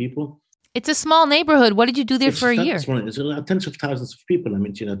by the people. It's a small neighborhood. What did you do there for a year? There are tens of thousands of people. I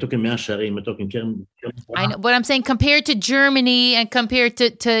mean, talking Mea Sharim, we're talking Kerem. I know, but I'm saying compared to Germany and compared to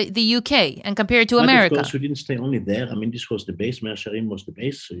the UK and compared to America. Of course, we didn't stay only there. I mean, this was the base. Mea Sharim was the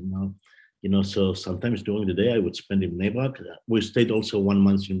base. So, so sometimes during the day I would spend in Bnei Brak. We stayed also 1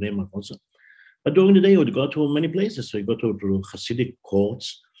 month in Bnei Brak also. But during the day, I would go to many places. So you go to Hasidic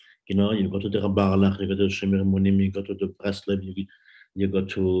courts, you go to the Rabarlach, you go to the Shemer Monim, you go to the Breslev, you go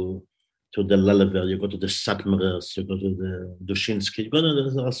to the Lelever, you go to the Satmarers, you go to the Dushinsky.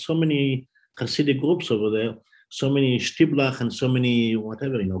 There are so many Hasidic groups over there, so many Shtiblach and so many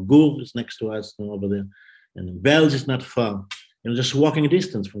whatever, Gur is next to us over there. And Belz is not far. Just walking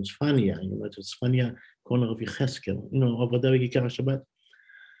distance from Sfania, to Sfania, corner of Yecheskel, over there, Gikar Shabbat.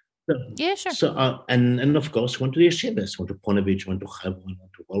 Yeah, sure. So, and of course, went to the yeshivas, went to Ponevezh, went to Hebron,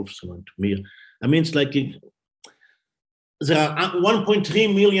 went to Wolfson, went to Mir. I mean, it's like there are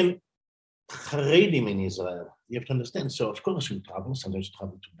 1.3 million Haredim in Israel. You have to understand. So, of course, we travel. Sometimes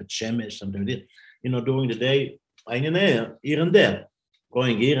travel to Bet Shemesh, sometimes during the day, here and there,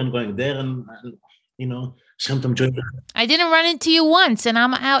 going here and going there, and sometimes joining. I didn't run into you once, and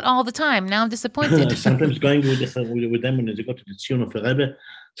I'm out all the time. Now I'm disappointed. Sometimes going with them when they go to the Tzion of a Rebbe,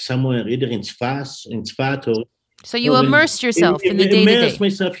 somewhere either in Tzfat or. So you immersed yourself in the day-to-day. Immerse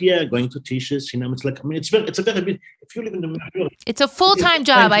myself, going to teachers. It's like, it's a very big. If you live in the. It's a full-time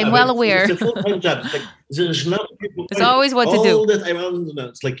job. I'm well aware. It's a full-time job. It's like there's no people. There's always what to do. All that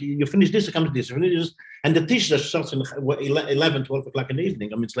it's like you finish this, you come to this, you finish this, and the teacher starts at 11, 12 o'clock in the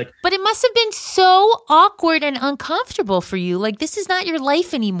evening. I mean, it's like. But it must have been so awkward and uncomfortable for you. Like, this is not your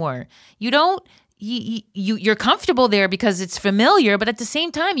life anymore. You don't. You're comfortable there because it's familiar, but at the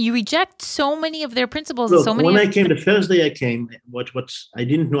same time, you reject so many of their principles. Look, and so many. When I came, the first day I came, what I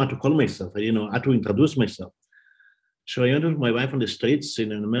didn't know how to call myself. I didn't know how to introduce myself. So I went with my wife on the streets in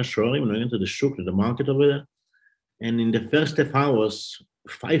the Mea Shorim, and I went to the shuk, to the market over there. And in the first half hours,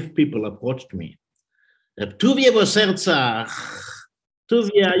 5 people approached me. Tuvia was Herzach.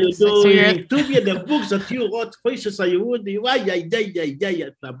 Tuvia, you doing? Tuvia, the books that you wrote, Voices are Yehudi. I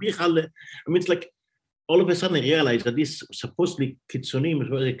mean, it's like all of a sudden I realized that these supposedly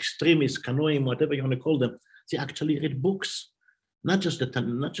kitzunim, extremists, kanoim, whatever you want to call them, they actually read books. Not just the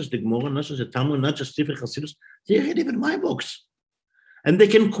Gemara, not just the Talmud, not just Tifrei Chassidus. They read even my books. And they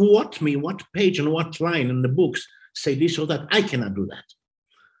can quote me what page and what line in the books say this or that. I cannot do that.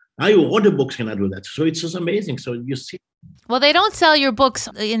 I who wrote the books cannot do that. So it's just amazing. So you see. Well, they don't sell your books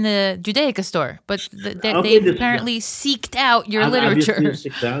in the Judaica store, but they've apparently seeked out your literature.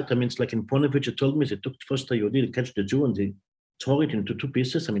 Seeked out. I mean, it's like in Ponevezh, it told me they took first the Yehudi to catch the Jew and they tore it into 2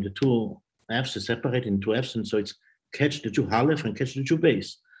 pieces. I mean, the 2 halves are separated in 2 halves, and so it's catch the Jew Halef and catch the Jew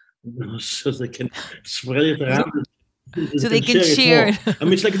base. So they can spread it around. So they can share it. I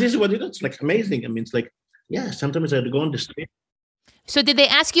mean, it's like, this is what it is. It's like amazing. I mean, it's like, sometimes I had to go on the street. So did they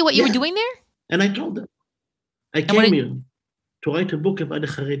ask you what you were doing there? And I told them. I came here to write a book about the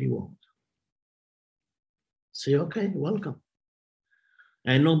Haredi world. Say, okay, welcome.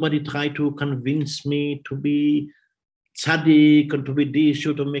 And nobody tried to convince me to be tzaddik, or to be this,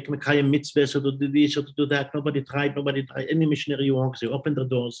 or to make Mekayim mitzvahs, or to do this, or to do that. Nobody tried. Any missionary walks, they open the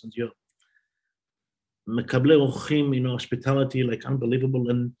doors, and you're Mekable Orchim, hospitality, like unbelievable.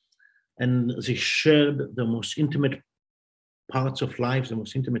 And they shared the most intimate parts of life, the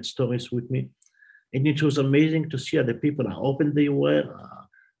most intimate stories with me. And it was amazing to see how the people, how open they were.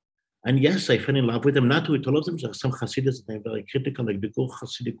 And yes, I fell in love with them, not with all of them. There are some Hasidus that I'm very critical, like the Gur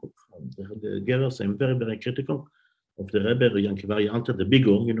Hasidic, the Gerers, I'm very, very critical of the Rebbe, Yankivari Alter, the big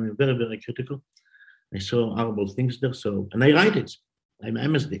Gur, I'm very, very critical. I saw horrible things there, and I write it. I'm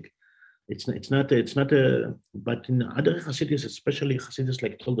Amazdik. It's not but in other Hasidus, especially Hasidus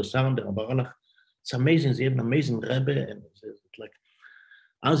like Tol Saran, the Rabaralach, it's amazing. They have an amazing Rebbe, and it's like,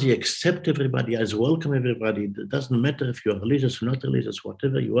 as you accept everybody, as welcome everybody. It doesn't matter if you're religious or not religious,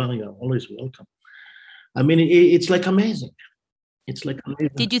 whatever you are always welcome. I mean, it's like amazing. It's like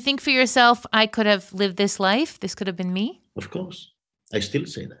amazing. Did you think for yourself, I could have lived this life? This could have been me? Of course. I still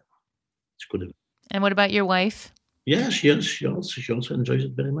say that. It could have. And what about your wife? Yeah, she also enjoys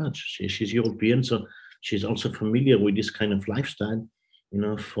it very much. She's European, so she's also familiar with this kind of lifestyle,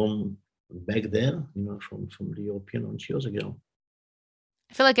 from back there, from the European years ago.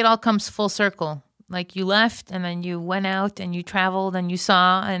 I feel like it all comes full circle. Like you left and then you went out and you traveled and you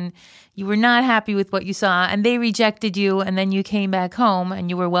saw and you were not happy with what you saw and they rejected you and then you came back home and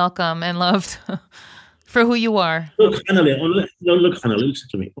you were welcome and loved for who you are. Look, Hannah, listen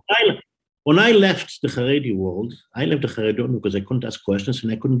to me. When I left the Haredi world, I left the Haredi world because I couldn't ask questions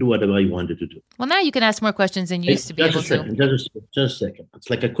and I couldn't do whatever I wanted to do. Well, now you can ask more questions than you used to be able to. Just a second. It's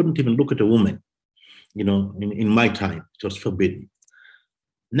like I couldn't even look at a woman, in my time. It was forbidden.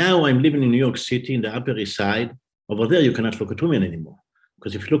 Now I'm living in New York City in the Upper East Side. Over there, you cannot look at women anymore.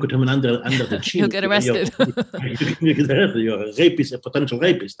 Because if you look at women under the chin, you'll get arrested. You get arrested. You're a rapist, a potential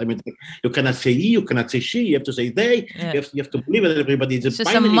rapist. I mean, you cannot say he, you cannot say she. You have to say they. Yeah. You have to believe that everybody is. It's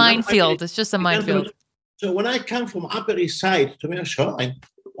just a minefield. It's just a minefield. So when I come from Upper East Side to Meir Shore,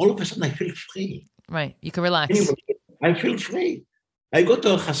 all of a sudden I feel free. Right, you can relax. I feel free. I go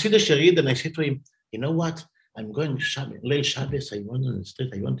to a Hasidic Sharid and I say to him, you know what? I'm going Leil Shabbos. I went on the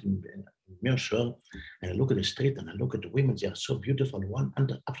street. I went in Meir Shore, and I look at the street and I look at the women. They are so beautiful, one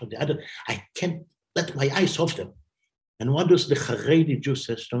after the other. I can't let my eyes off them. And what does the Haredi Jew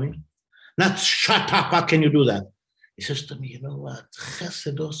says to me? Not shut up. How can you do that? He says to me, you know what?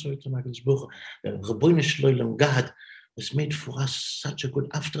 Chesed also to Hakadosh Baruch Hu. Rabbeinu Shloim God has made for us such a good.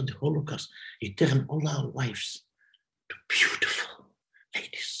 After the Holocaust, He turned all our wives to beautiful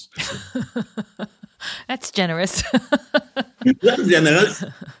ladies. That's generous. That's generous.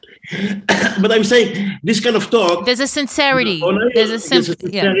 But I'm saying this kind of talk. There's a sincerity. There's a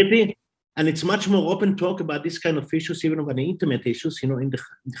sincerity. And it's much more open talk about this kind of issues, even about the intimate issues, in the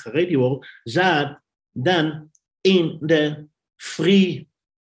Haredi world, than in the free,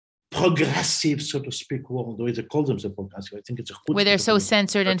 progressive, so to speak, world. The way they call themselves progressive. I think it's where they're so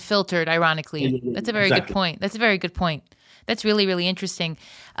censored and filtered, ironically. That's a very good point. That's a very good point. That's really, really interesting.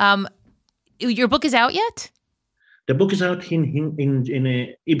 Your book is out yet? The book is out in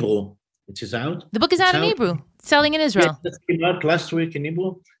Hebrew. It is out. The book is out in Hebrew. It's selling in Israel. Yes, it came out last week in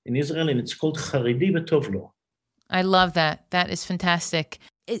Hebrew in Israel, and it's called Haredi V'Tov Lo. I love that. That is fantastic.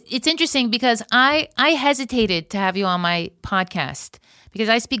 It's interesting because I hesitated to have you on my podcast because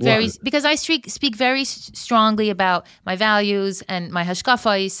I speak very strongly about my values and my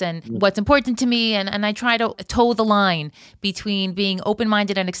hashkafais and what's important to me, and I try to toe the line between being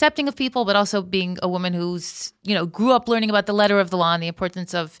open-minded and accepting of people, but also being a woman who's grew up learning about the letter of the law and the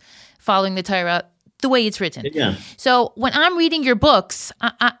importance of following the Torah the way it's written. Yeah. So when I'm reading your books,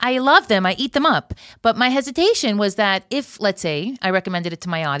 I love them. I eat them up. But my hesitation was that if, let's say, I recommended it to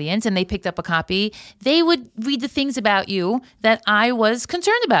my audience and they picked up a copy, they would read the things about you that I was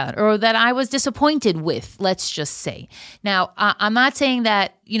concerned about or that I was disappointed with, let's just say. Now, I'm not saying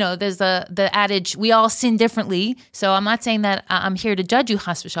that, there's the adage, we all sin differently. So I'm not saying that I'm here to judge you,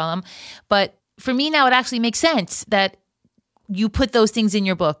 chas v'shalom. But for me now, it actually makes sense that you put those things in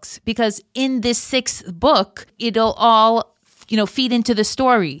your books because in this 6th book, it'll all, feed into the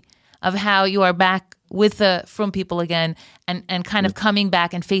story of how you are back with the Frum people again and kind of coming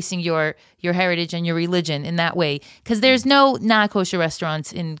back and facing your heritage and your religion in that way. Because there's no non-kosher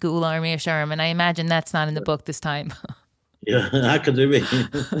restaurants in Geula or Meir Sharm, and I imagine that's not in the book this time. Yeah, I could do it.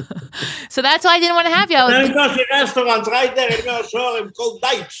 So that's why I didn't want to have you. There's restaurants right there in Meir Sharm called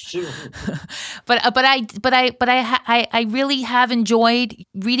Deutsch. But I really have enjoyed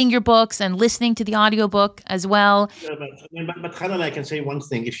reading your books and listening to the audiobook as well. Yeah, but Hanan, I can say one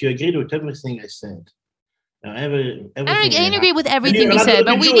thing. If you agreed with everything I said, I agree with everything you said,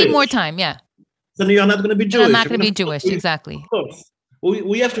 but we need more time. Yeah. Then you're not going to be Jewish. I'm not going to be Jewish, exactly. Of course.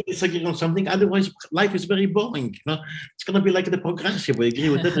 We have to disagree on something, otherwise life is very boring. It's going to be like the progressive. We agree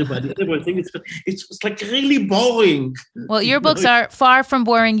with everybody. Everything. It's like really boring. Well, your books are far from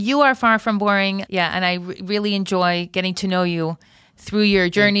boring. You are far from boring. Yeah, and I really enjoy getting to know you through your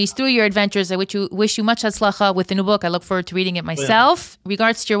journeys, through your adventures. I wish you much hatzlacha with the new book. I look forward to reading it myself. Yeah.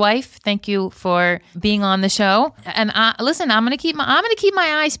 Regards to your wife. Thank you for being on the show. And listen, I'm going to keep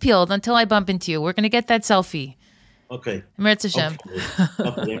my eyes peeled until I bump into you. We're going to get that selfie. Okay. Mirz Hashem.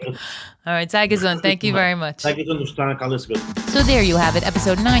 All right, sei gesund. Thank you very much. Sei gesund, stark, alles gut. So there you have it,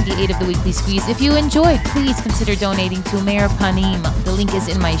 episode 98 of the Weekly Squeeze. If you enjoyed, please consider donating to Meir Panim. The link is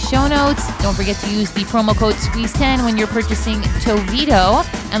in my show notes. Don't forget to use the promo code SQUEEZE10 when you're purchasing Tovito,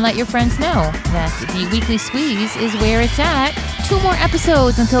 and let your friends know that the Weekly Squeeze is where it's at. 2 more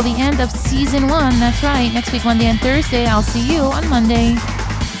episodes until the end of season 1. That's right. Next week, Monday and Thursday. I'll see you on Monday.